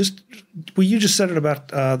day, you just said it about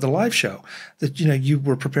the live show that, you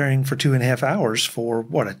were preparing for 2.5 hours for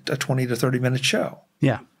what, a 20 to 30 minute show.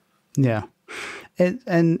 Yeah. Yeah.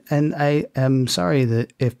 And I am sorry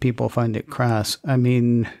that if people find it crass. I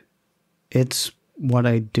mean, it's what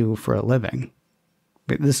I do for a living.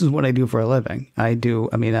 This is what I do for a living. I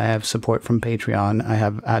have support from Patreon. I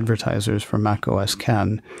have advertisers for macOS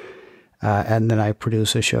Ken. And then I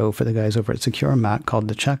produce a show for the guys over at SecureMac called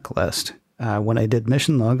The Checklist. When I did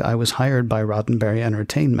Mission Log, I was hired by Roddenberry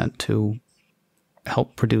Entertainment to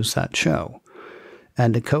help produce that show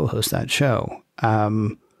and to co-host that show.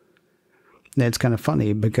 It's kind of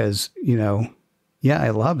funny because, yeah, I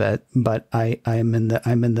love it, but I'm in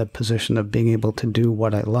the position of being able to do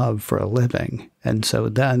what I love for a living. And so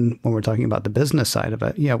then when we're talking about the business side of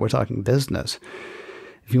it, yeah, we're talking business.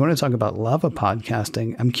 If you want to talk about love of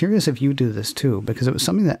podcasting, I'm curious if you do this too, because it was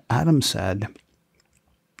something that Adam said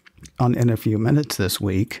in a few minutes this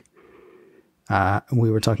week.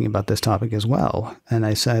 We were talking about this topic as well. And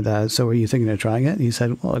I said, so are you thinking of trying it? And he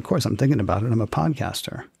said, well, of course I'm thinking about it. I'm a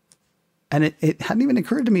podcaster. And it hadn't even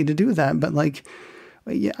occurred to me to do that, but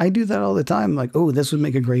yeah, I do that all the time. Like, oh, this would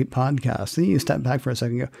make a great podcast. And you step back for a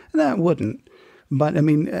second and go, no, it wouldn't. But I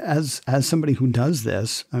mean, as somebody who does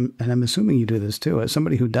this, and I'm assuming you do this too, as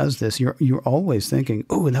somebody who does this, you're always thinking,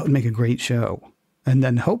 oh, that would make a great show. And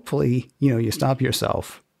then hopefully, you stop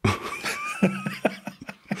yourself.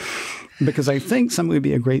 Because I think something would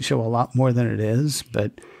be a great show a lot more than it is.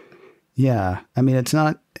 But yeah, I mean, it's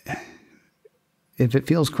not... If it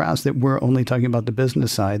feels crass that we're only talking about the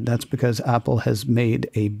business side, that's because Apple has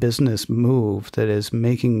made a business move that is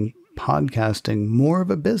making podcasting more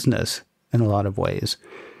of a business in a lot of ways.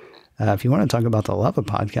 If you want to talk about the love of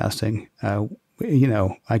podcasting,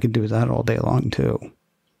 I could do that all day long too.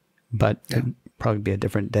 But it'd probably be a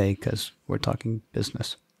different day because we're talking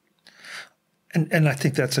business. And I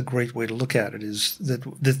think that's a great way to look at it, is that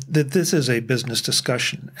this is a business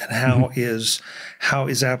discussion, and how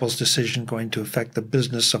is Apple's decision going to affect the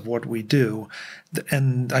business of what we do?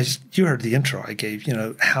 And you heard the intro I gave,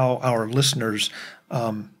 how our listeners,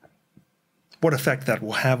 what effect that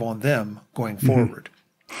will have on them going forward.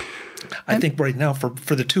 I think right now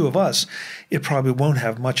for the two of us, it probably won't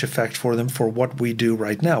have much effect for them for what we do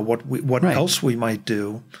right now. What else we might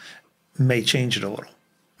do may change it a little.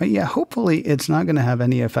 Yeah, hopefully it's not going to have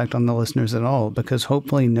any effect on the listeners at all, because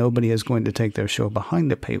hopefully nobody is going to take their show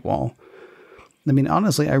behind a paywall. I mean,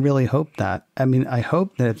 honestly, I really hope that. I mean, I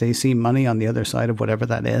hope that if they see money on the other side of whatever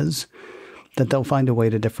that is, that they'll find a way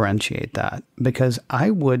to differentiate that. Because I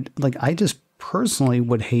just personally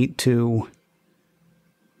would hate to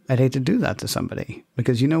do that to somebody.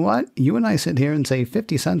 Because you know what? You and I sit here and say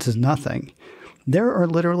 50 cents is nothing. There are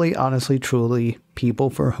literally, honestly, truly people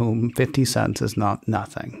for whom 50 cents is not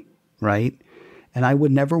nothing, right? And I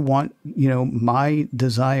would never want, my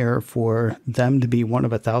desire for them to be one of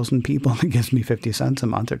 1,000 people that gives me 50 cents a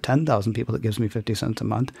month, or 10,000 people that gives me 50 cents a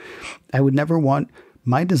month. I would never want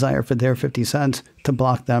my desire for their 50 cents to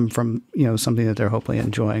block them from, something that they're hopefully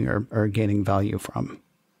enjoying or gaining value from.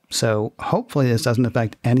 So hopefully this doesn't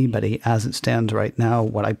affect anybody as it stands right now.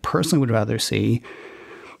 What I personally would rather see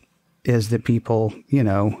is that people,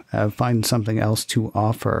 find something else to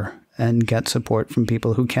offer and get support from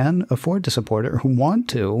people who can afford to support it or who want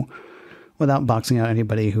to, without boxing out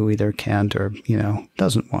anybody who either can't or,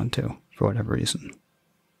 doesn't want to for whatever reason.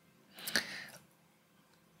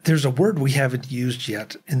 There's a word we haven't used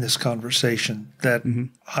yet in this conversation that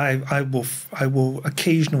I will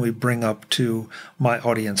occasionally bring up to my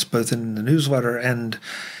audience, both in the newsletter and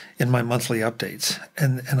in my monthly updates.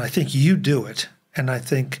 And I think you do it. And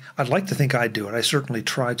I'd like to think I do it. I certainly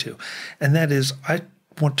try to. And that is, I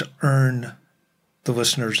want to earn the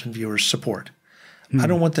listeners' and viewers' support. I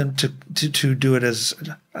don't want them to do it as,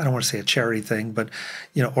 I don't want to say a charity thing, but,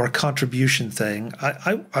 or a contribution thing.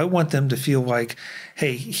 I want them to feel like,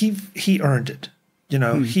 hey, he earned it.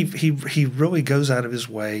 He really goes out of his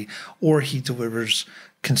way, or he delivers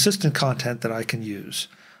consistent content that I can use.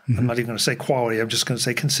 I'm not even going to say quality. I'm just going to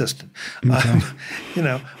say consistent. Okay.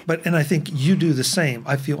 And I think you do the same.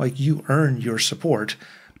 I feel like you earn your support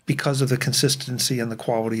because of the consistency and the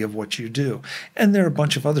quality of what you do. And there are a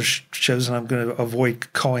bunch of other shows, and I'm going to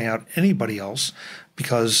avoid calling out anybody else,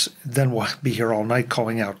 because then we'll be here all night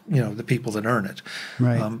calling out, the people that earn it.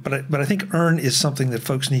 Right. But I think earn is something that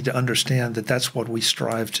folks need to understand, that that's what we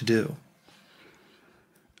strive to do.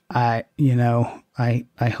 I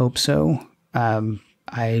hope so.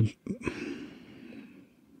 I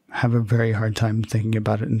have a very hard time thinking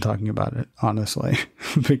about it and talking about it, honestly,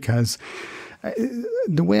 because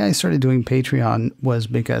the way I started doing Patreon was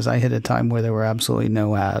because I hit a time where there were absolutely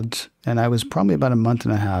no ads. And I was probably about a month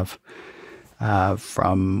and a half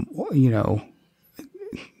from,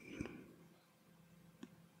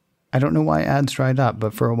 I don't know why ads dried up,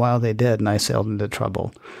 but for a while they did, and I sailed into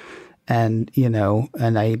trouble. And,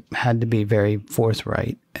 and I had to be very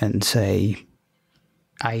forthright and say,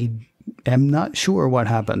 I am not sure what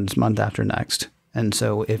happens month after next. And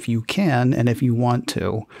so if you can, and if you want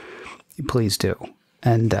to, please do.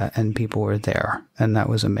 And people were there, and that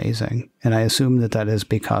was amazing. And I assume that that is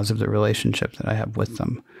because of the relationship that I have with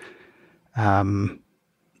them.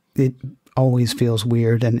 It always feels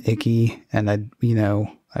weird and icky, and I'd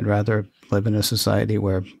rather live in a society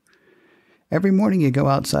where every morning you go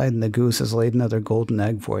outside and the goose has laid another golden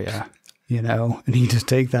egg for you, and you just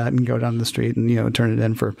take that and go down the street and, turn it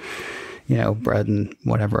in for, bread and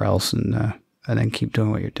whatever else, and then keep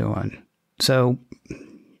doing what you're doing. So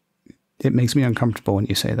it makes me uncomfortable when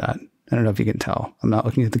you say that. I don't know if you can tell. I'm not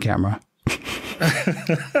looking at the camera.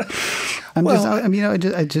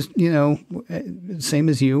 Same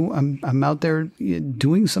as you. I'm out there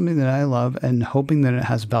doing something that I love and hoping that it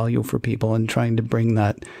has value for people and trying to bring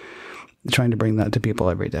that to people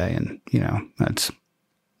every day. And that's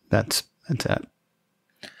it.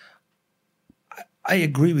 I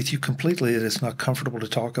agree with you completely that it's not comfortable to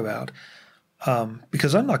talk about.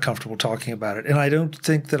 Because I'm not comfortable talking about it. And I don't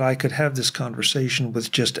think that I could have this conversation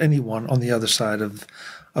with just anyone on the other side of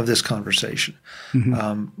this conversation.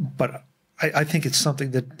 Mm-hmm. But I think it's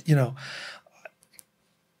something that,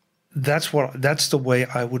 that's the way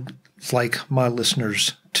I would like my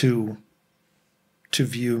listeners to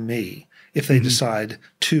view me if they mm-hmm. decide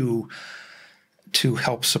to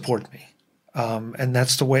help support me. And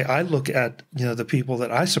that's the way I look at, the people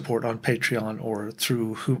that I support on Patreon or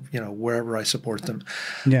through wherever I support them,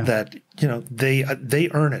 yeah. That, they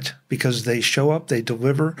earn it because they show up, they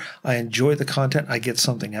deliver. I enjoy the content. I get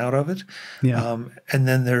something out of it. Yeah. And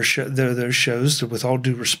then there's shows that, with all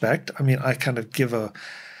due respect, I kind of give a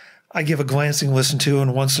glancing listen to,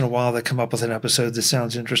 and once in a while they come up with an episode that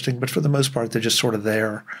sounds interesting, but for the most part, they're just sort of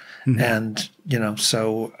there. Mm-hmm. And,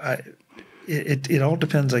 so It all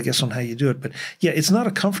depends, I guess, on how you do it. But yeah, it's not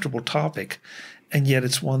a comfortable topic, and yet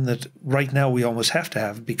it's one that right now we almost have to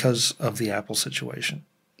have because of the Apple situation.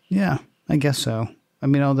 Yeah, I guess so.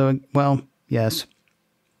 Yes.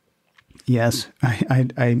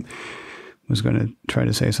 I was going to try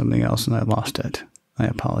to say something else and I lost it. I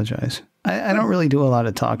apologize. I don't really do a lot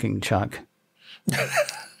of talking, Chuck.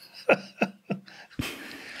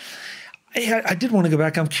 I did want to go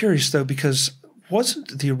back. I'm curious, though, because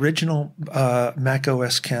wasn't the original Mac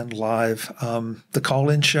OS Ken Live the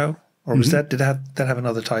call-in show? Or was mm-hmm. did that have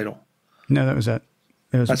another title? No, that was it.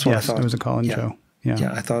 That's what I thought. It was a call-in show.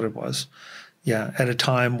 Yeah, I thought it was. Yeah, at a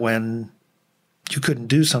time when you couldn't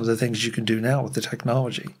do some of the things you can do now with the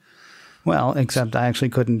technology. Well, except I actually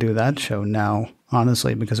couldn't do that show now,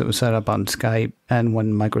 honestly, because it was set up on Skype. And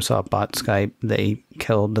when Microsoft bought Skype, they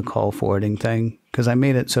killed the call forwarding thing. Because I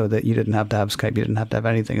made it so that you didn't have to have Skype, you didn't have to have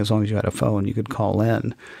anything. As long as you had a phone, you could call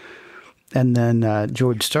in. And then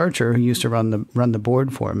George Starcher, who used to run the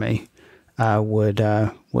board for me, would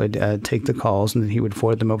take the calls, and then he would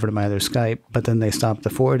forward them over to my other Skype. But then they stopped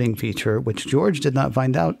the forwarding feature, which George did not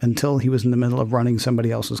find out until he was in the middle of running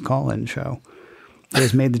somebody else's call-in show. They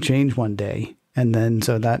just made the change one day. And then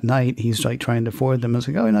so that night, he's like trying to forward them. I was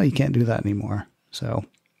like, oh, no, you can't do that anymore. So,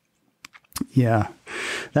 yeah,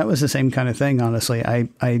 that was the same kind of thing, honestly. I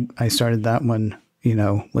started that one,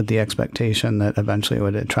 with the expectation that eventually it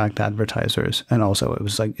would attract advertisers. And also it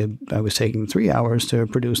was like I was taking 3 hours to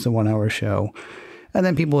produce the 1 hour show. And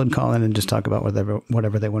then people would call in and just talk about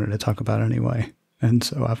whatever they wanted to talk about anyway. And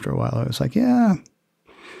so after a while, I was like, yeah,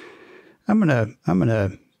 I'm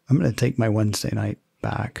gonna take my Wednesday night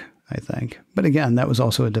back, I think. But again, that was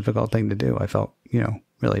also a difficult thing to do. I felt,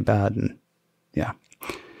 really bad, and yeah.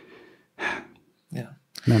 Yeah.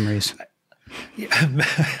 Memories.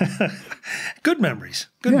 Good memories.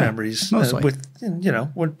 Good memories. Mostly. But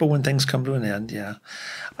when things come to an end, yeah.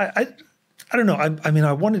 I don't know.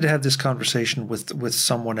 I wanted to have this conversation with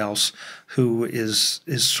someone else who is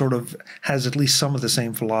sort of has at least some of the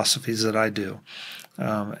same philosophies that I do.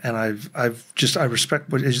 And I respect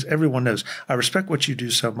what, as everyone knows, I respect what you do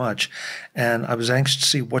so much. And I was anxious to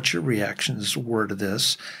see what your reactions were to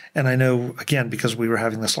this. And I know, again, because we were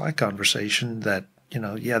having the Slack conversation, that,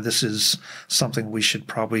 this is something we should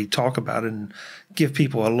probably talk about and give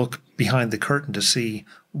people a look behind the curtain to see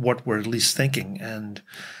what we're at least thinking. And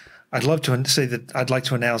I'd love to say that I'd like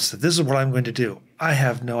to announce that this is what I'm going to do. I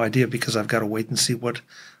have no idea because I've got to wait and see what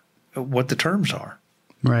the terms are.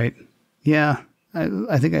 Right. Yeah.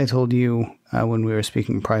 I think I told you when we were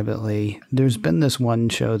speaking privately, there's been this one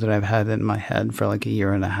show that I've had in my head for like a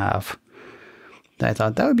year and a half that I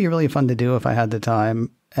thought that would be really fun to do if I had the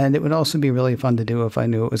time. And it would also be really fun to do if I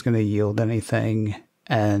knew it was going to yield anything.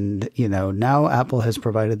 And, now Apple has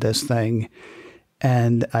provided this thing.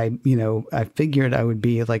 And I figured I would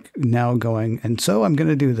be like now going, and so I'm going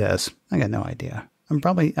to do this. I got no idea.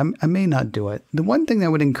 I may not do it. The one thing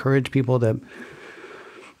that would encourage people to,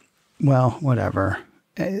 well, whatever.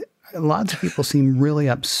 Lots of people seem really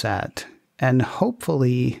upset. And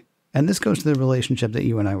hopefully, and this goes to the relationship that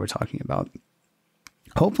you and I were talking about.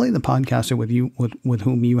 Hopefully the podcaster with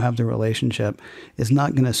whom you have the relationship is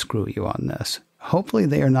not going to screw you on this. Hopefully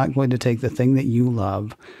they are not going to take the thing that you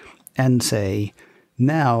love and say,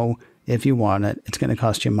 now, if you want it, it's going to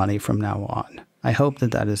cost you money from now on. I hope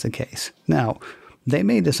that that is the case. Now, they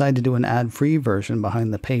may decide to do an ad-free version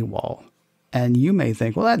behind the paywall. And you may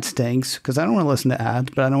think, well, that stinks because I don't want to listen to ads,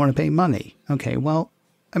 but I don't want to pay money. Okay, well,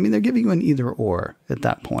 they're giving you an either or at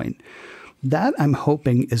that point. That, I'm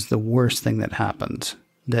hoping, is the worst thing that happens.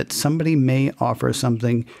 That somebody may offer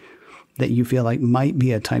something that you feel like might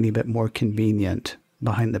be a tiny bit more convenient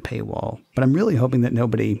behind the paywall. But I'm really hoping that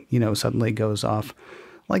nobody, suddenly goes off.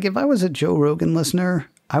 Like if I was a Joe Rogan listener,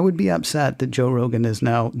 I would be upset that Joe Rogan is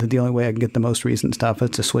now that the only way I can get the most recent stuff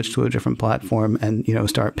is to switch to a different platform and,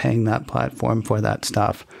 start paying that platform for that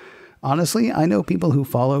stuff. Honestly, I know people who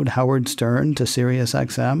followed Howard Stern to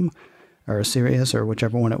SiriusXM or Sirius or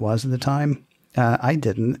whichever one it was at the time. I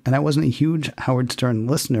didn't, and I wasn't a huge Howard Stern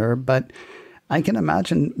listener, but I can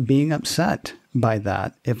imagine being upset by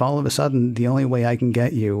that. If all of a sudden the only way I can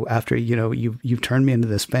get you after, you've turned me into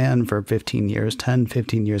this fan for 15 years, 10,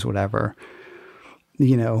 15 years, whatever,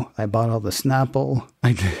 I bought all the Snapple,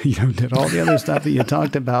 I did all the other stuff that you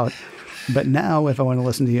talked about. But now if I want to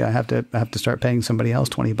listen to you, I have to start paying somebody else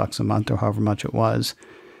 $20 a month or however much it was.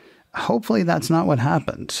 Hopefully that's not what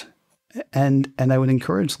happens. And I would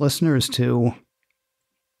encourage listeners to,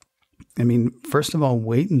 first of all,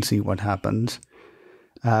 wait and see what happens.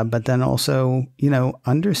 But then also,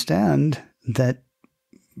 understand that,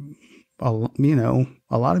 a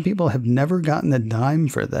lot of people have never gotten a dime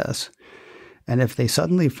for this. And if they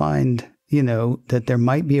suddenly find, that there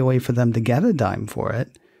might be a way for them to get a dime for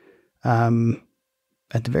it,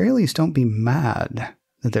 at the very least, don't be mad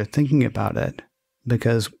that they're thinking about it.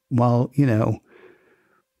 Because while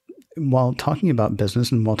talking about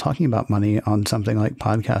business and while talking about money on something like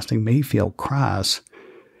podcasting may feel crass,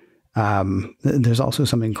 there's also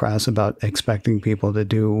something crass about expecting people to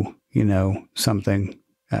do, something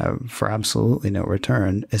for absolutely no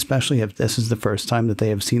return, especially if this is the first time that they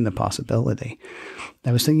have seen the possibility.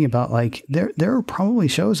 I was thinking about there are probably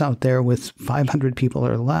shows out there with 500 people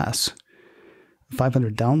or less,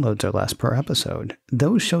 500 downloads or less per episode.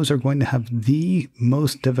 Those shows are going to have the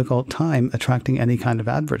most difficult time attracting any kind of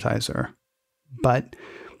advertiser. But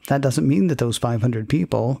that doesn't mean that those 500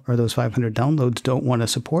 people or those 500 downloads don't want to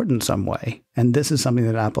support in some way. And this is something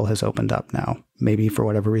that Apple has opened up now. Maybe for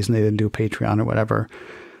whatever reason they didn't do Patreon or whatever.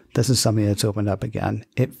 This is something that's opened up again.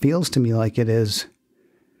 It feels to me like it is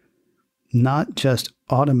not just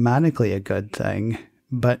automatically a good thing,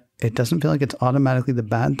 but it doesn't feel like it's automatically the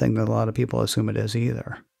bad thing that a lot of people assume it is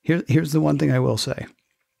either. Here's the one thing I will say.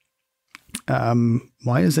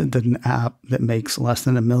 Why is it that an app that makes less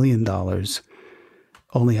than $1 million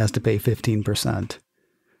only has to pay 15%,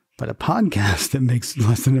 but a podcast that makes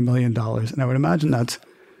less than $1 million, and I would imagine that's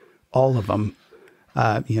all of them,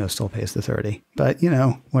 still pays the 30, but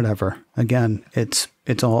whatever. Again, it's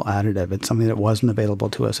all additive. It's something that wasn't available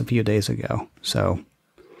to us a few days ago. So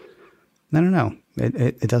I don't know.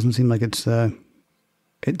 It doesn't seem like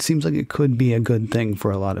it seems like it could be a good thing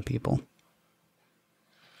for a lot of people.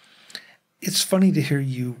 It's funny to hear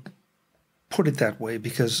you put it that way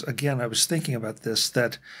because, again, I was thinking about this,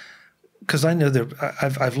 because I know that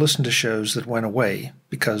I've listened to shows that went away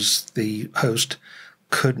because the host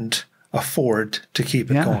couldn't afford to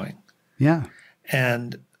keep it going. Yeah.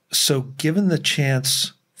 And so given the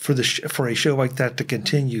chance for a show like that to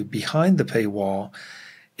continue behind the paywall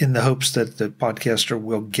in the hopes that the podcaster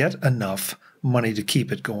will get enough money to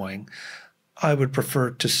keep it going, I would prefer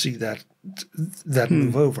to see that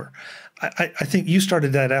move over. I think you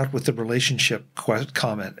started that out with the relationship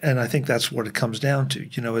comment, and I think that's what it comes down to,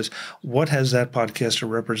 is what has that podcaster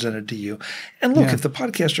represented to you? And look, if the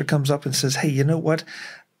podcaster comes up and says, hey, you know what?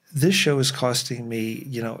 This show is costing me,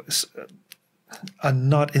 a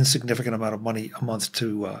not insignificant amount of money a month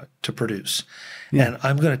to produce. Yeah. And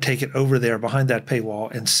I'm going to take it over there behind that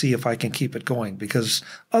paywall and see if I can keep it going, because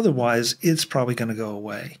otherwise it's probably going to go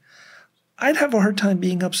away. I'd have a hard time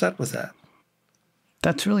being upset with that.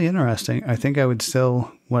 That's really interesting. I think I would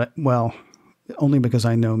still, only because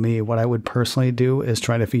I know me, what I would personally do is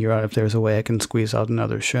try to figure out if there's a way I can squeeze out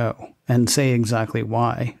another show and say exactly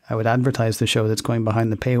why. I would advertise the show that's going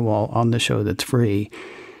behind the paywall on the show that's free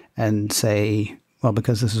and say, well,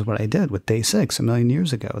 because this is what I did with Day 6 a million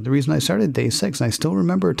years ago. The reason I started Day 6, and I still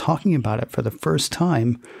remember talking about it for the first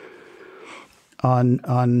time on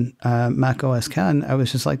Mac OS X, I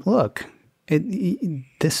was just like, look,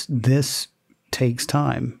 this takes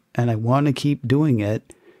time and I want to keep doing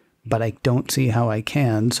it, but I don't see how I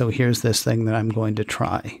can. So here's this thing that I'm going to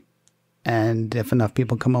try. And if enough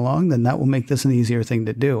people come along, then that will make this an easier thing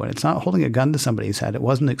to do. And it's not holding a gun to somebody's head. It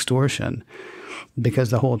wasn't extortion, because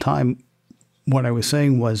the whole time what I was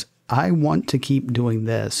saying was, I want to keep doing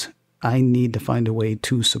this. I need to find a way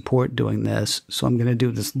to support doing this. So I'm going to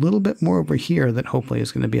do this little bit more over here that hopefully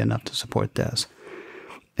is going to be enough to support this.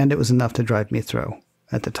 And it was enough to drive me through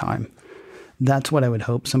at the time. That's what I would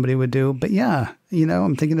hope somebody would do. But yeah,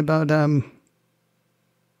 I'm thinking about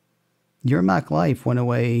Your Mac Life went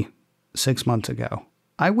away 6 months ago.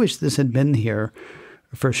 I wish this had been here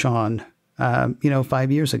for Sean,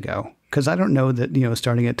 5 years ago. Because I don't know that,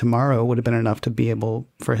 starting it tomorrow would have been enough to be able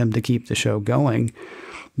for him to keep the show going.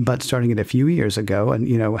 But starting it a few years ago and,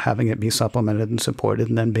 having it be supplemented and supported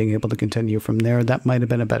and then being able to continue from there, that might have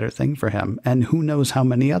been a better thing for him. And who knows how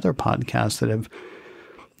many other podcasts that have,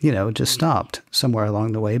 just stopped somewhere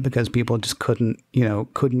along the way because people just couldn't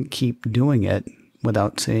keep doing it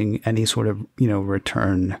without seeing any sort of,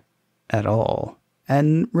 return at all.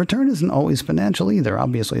 And return isn't always financial either.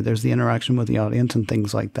 Obviously, there's the interaction with the audience and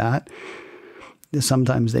things like that.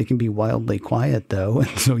 Sometimes they can be wildly quiet, though.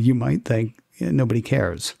 And so you might think nobody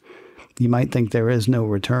cares. You might think there is no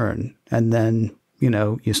return. And then,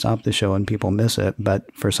 you stop the show and people miss it. But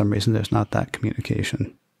for some reason, there's not that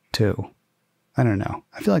communication, too. I don't know.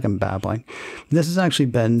 I feel like I'm babbling. This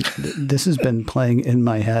has been playing in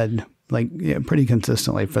my head pretty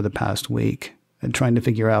consistently for the past week, and trying to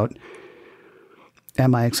figure out,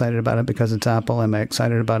 am I excited about it because it's Apple? Am I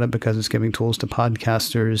excited about it because it's giving tools to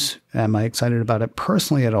podcasters? Am I excited about it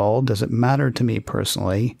personally at all? Does it matter to me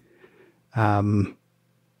personally? I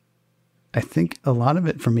think a lot of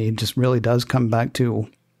it for me just really does come back to,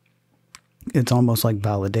 it's almost like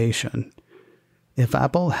validation. If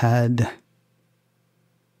Apple had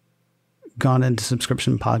gone into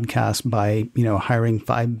subscription podcasts by, hiring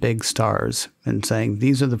 5 big stars and saying,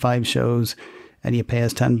 these are the 5 shows and you pay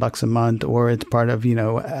us $10 a month, or it's part of,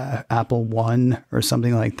 Apple One or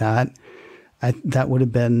something like that, that would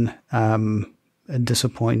have been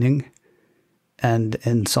disappointing and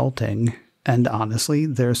insulting. And honestly,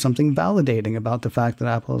 there's something validating about the fact that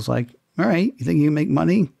Apple is like, all right, you think you can make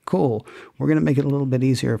money? Cool. We're going to make it a little bit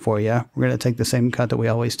easier for you. We're going to take the same cut that we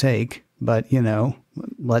always take, but,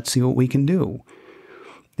 let's see what we can do.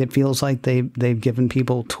 It feels like they've given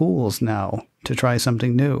people tools now to try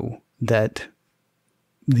something new. That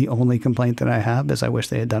the only complaint that I have is I wish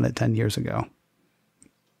they had done it 10 years ago.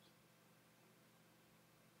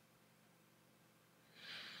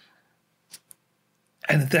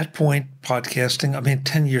 And at that point, podcasting,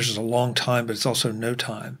 10 years is a long time, but it's also no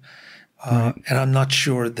time. Right. And I'm not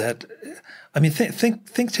sure that,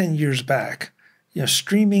 think 10 years back,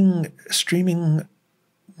 streaming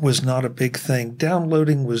was not a big thing.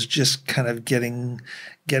 Downloading was just kind of getting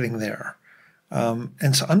there.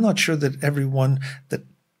 And so I'm not sure that everyone,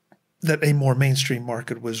 that a more mainstream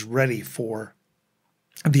market was ready for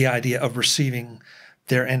the idea of receiving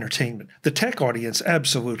their entertainment. The tech audience,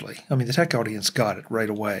 absolutely. The tech audience got it right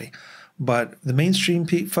away. But the mainstream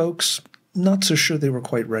folks, not so sure they were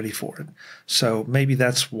quite ready for it. So maybe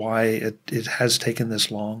that's why it has taken this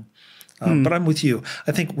long. But I'm with you.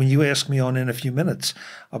 I think when you ask me on in a few minutes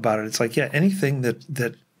about it, it's like, yeah, anything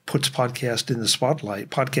that puts podcasts in the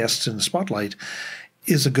spotlight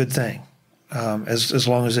is a good thing, as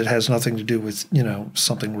long as it has nothing to do with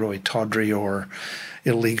something really tawdry or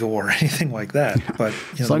illegal or anything like that. But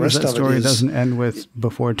as long as that story doesn't end with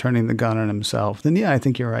before turning the gun on himself, then yeah, I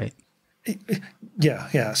think you're right.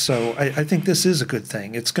 Yeah. So I think this is a good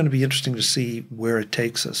thing. It's going to be interesting to see where it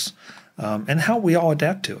takes us, and how we all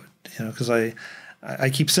adapt to it. Because I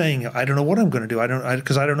keep saying I don't know what I'm going to do.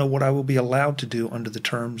 Because I don't know what I will be allowed to do under the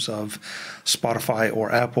terms of Spotify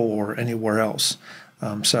or Apple or anywhere else.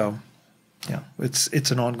 So, yeah,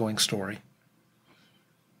 it's an ongoing story.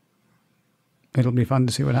 It'll be fun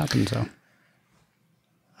to see what happens, though.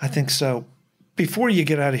 I think so. Before you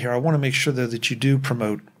get out of here, I want to make sure, though, that you do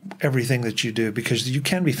promote everything that you do, because you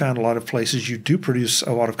can be found a lot of places. You do produce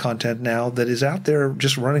a lot of content now that is out there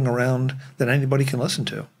just running around that anybody can listen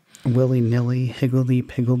to. Willy-nilly,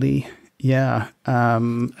 higgledy-piggledy. Yeah.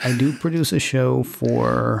 I do produce a show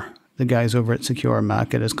for the guys over at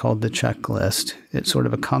SecureMac. It is called The Checklist. It's sort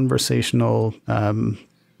of a conversational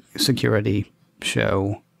security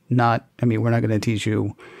show. We're not going to teach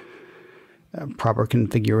you proper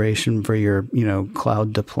configuration for your,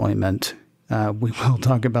 cloud deployment. We will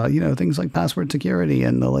talk about, things like password security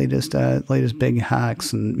and the latest big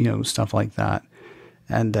hacks and, stuff like that.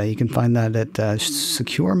 And you can find that at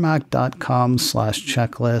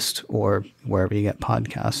securemac.com/checklist or wherever you get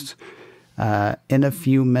podcasts. In a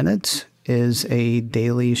few minutes is a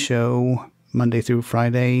daily show, Monday through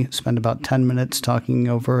Friday. Spend about 10 minutes talking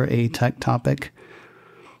over a tech topic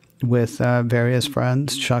with various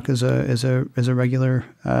friends. Chuck is a regular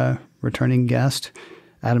returning guest.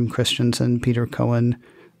 Adam Christensen, Peter Cohen,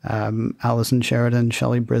 Allison Sheridan,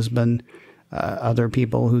 Shelley Brisbane, other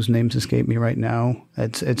people whose names escape me right now.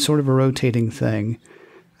 It's sort of a rotating thing,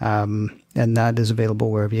 and that is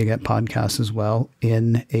available wherever you get podcasts as well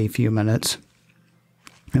in a few minutes.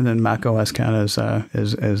 And then macOS Canada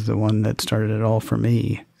is the one that started it all for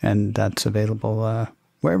me, and that's available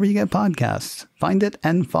wherever you get podcasts. Find it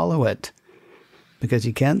and follow it, because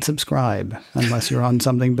you can't subscribe unless you're on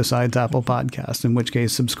something besides Apple Podcasts, in which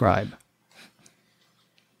case subscribe.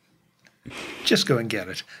 Just go and get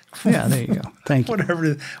it. Yeah, there you go. Thank you.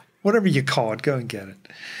 Whatever you call it, go and get it.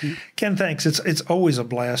 Ken, thanks. It's always a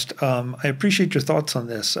blast. I appreciate your thoughts on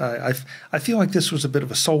this. I feel like this was a bit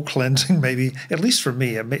of a soul cleansing, maybe, at least for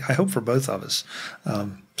me. I hope for both of us.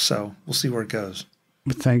 So we'll see where it goes.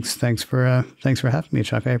 Thanks for having me,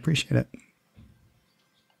 Chuck. I appreciate it.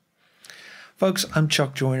 Folks, I'm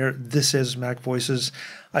Chuck Joyner. This is Mac Voices.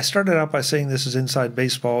 I started out by saying this is Inside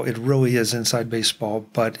Baseball. It really is Inside Baseball,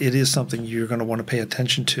 but it is something you're going to want to pay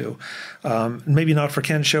attention to. Maybe not for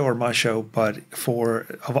Ken's show or my show, but for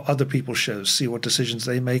other people's shows. See what decisions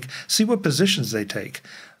they make. See what positions they take.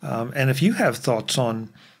 And if you have thoughts on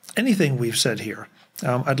anything we've said here,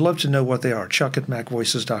 I'd love to know what they are. Chuck at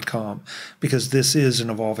MacVoices.com, because this is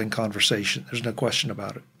an evolving conversation. There's no question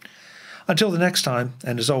about it. Until the next time,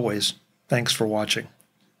 and as always, thanks for watching.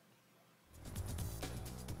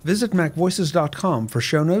 Visit MacVoices.com for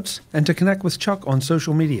show notes and to connect with Chuck on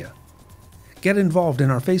social media. Get involved in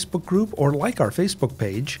our Facebook group or like our Facebook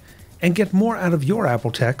page, and get more out of your Apple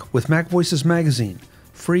tech with MacVoices Magazine,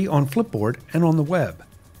 free on Flipboard and on the web.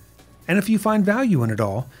 And if you find value in it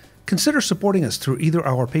all, consider supporting us through either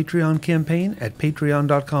our Patreon campaign at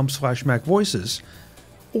patreon.com/MacVoices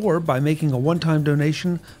or by making a one-time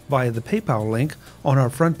donation via the PayPal link on our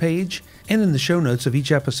front page and in the show notes of each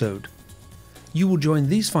episode. You will join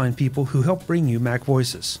these fine people who help bring you Mac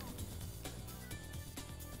Voices.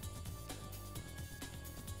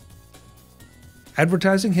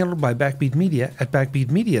 Advertising handled by Backbeat Media at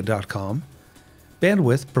backbeatmedia.com.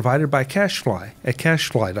 Bandwidth provided by CacheFly at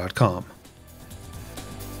cachefly.com.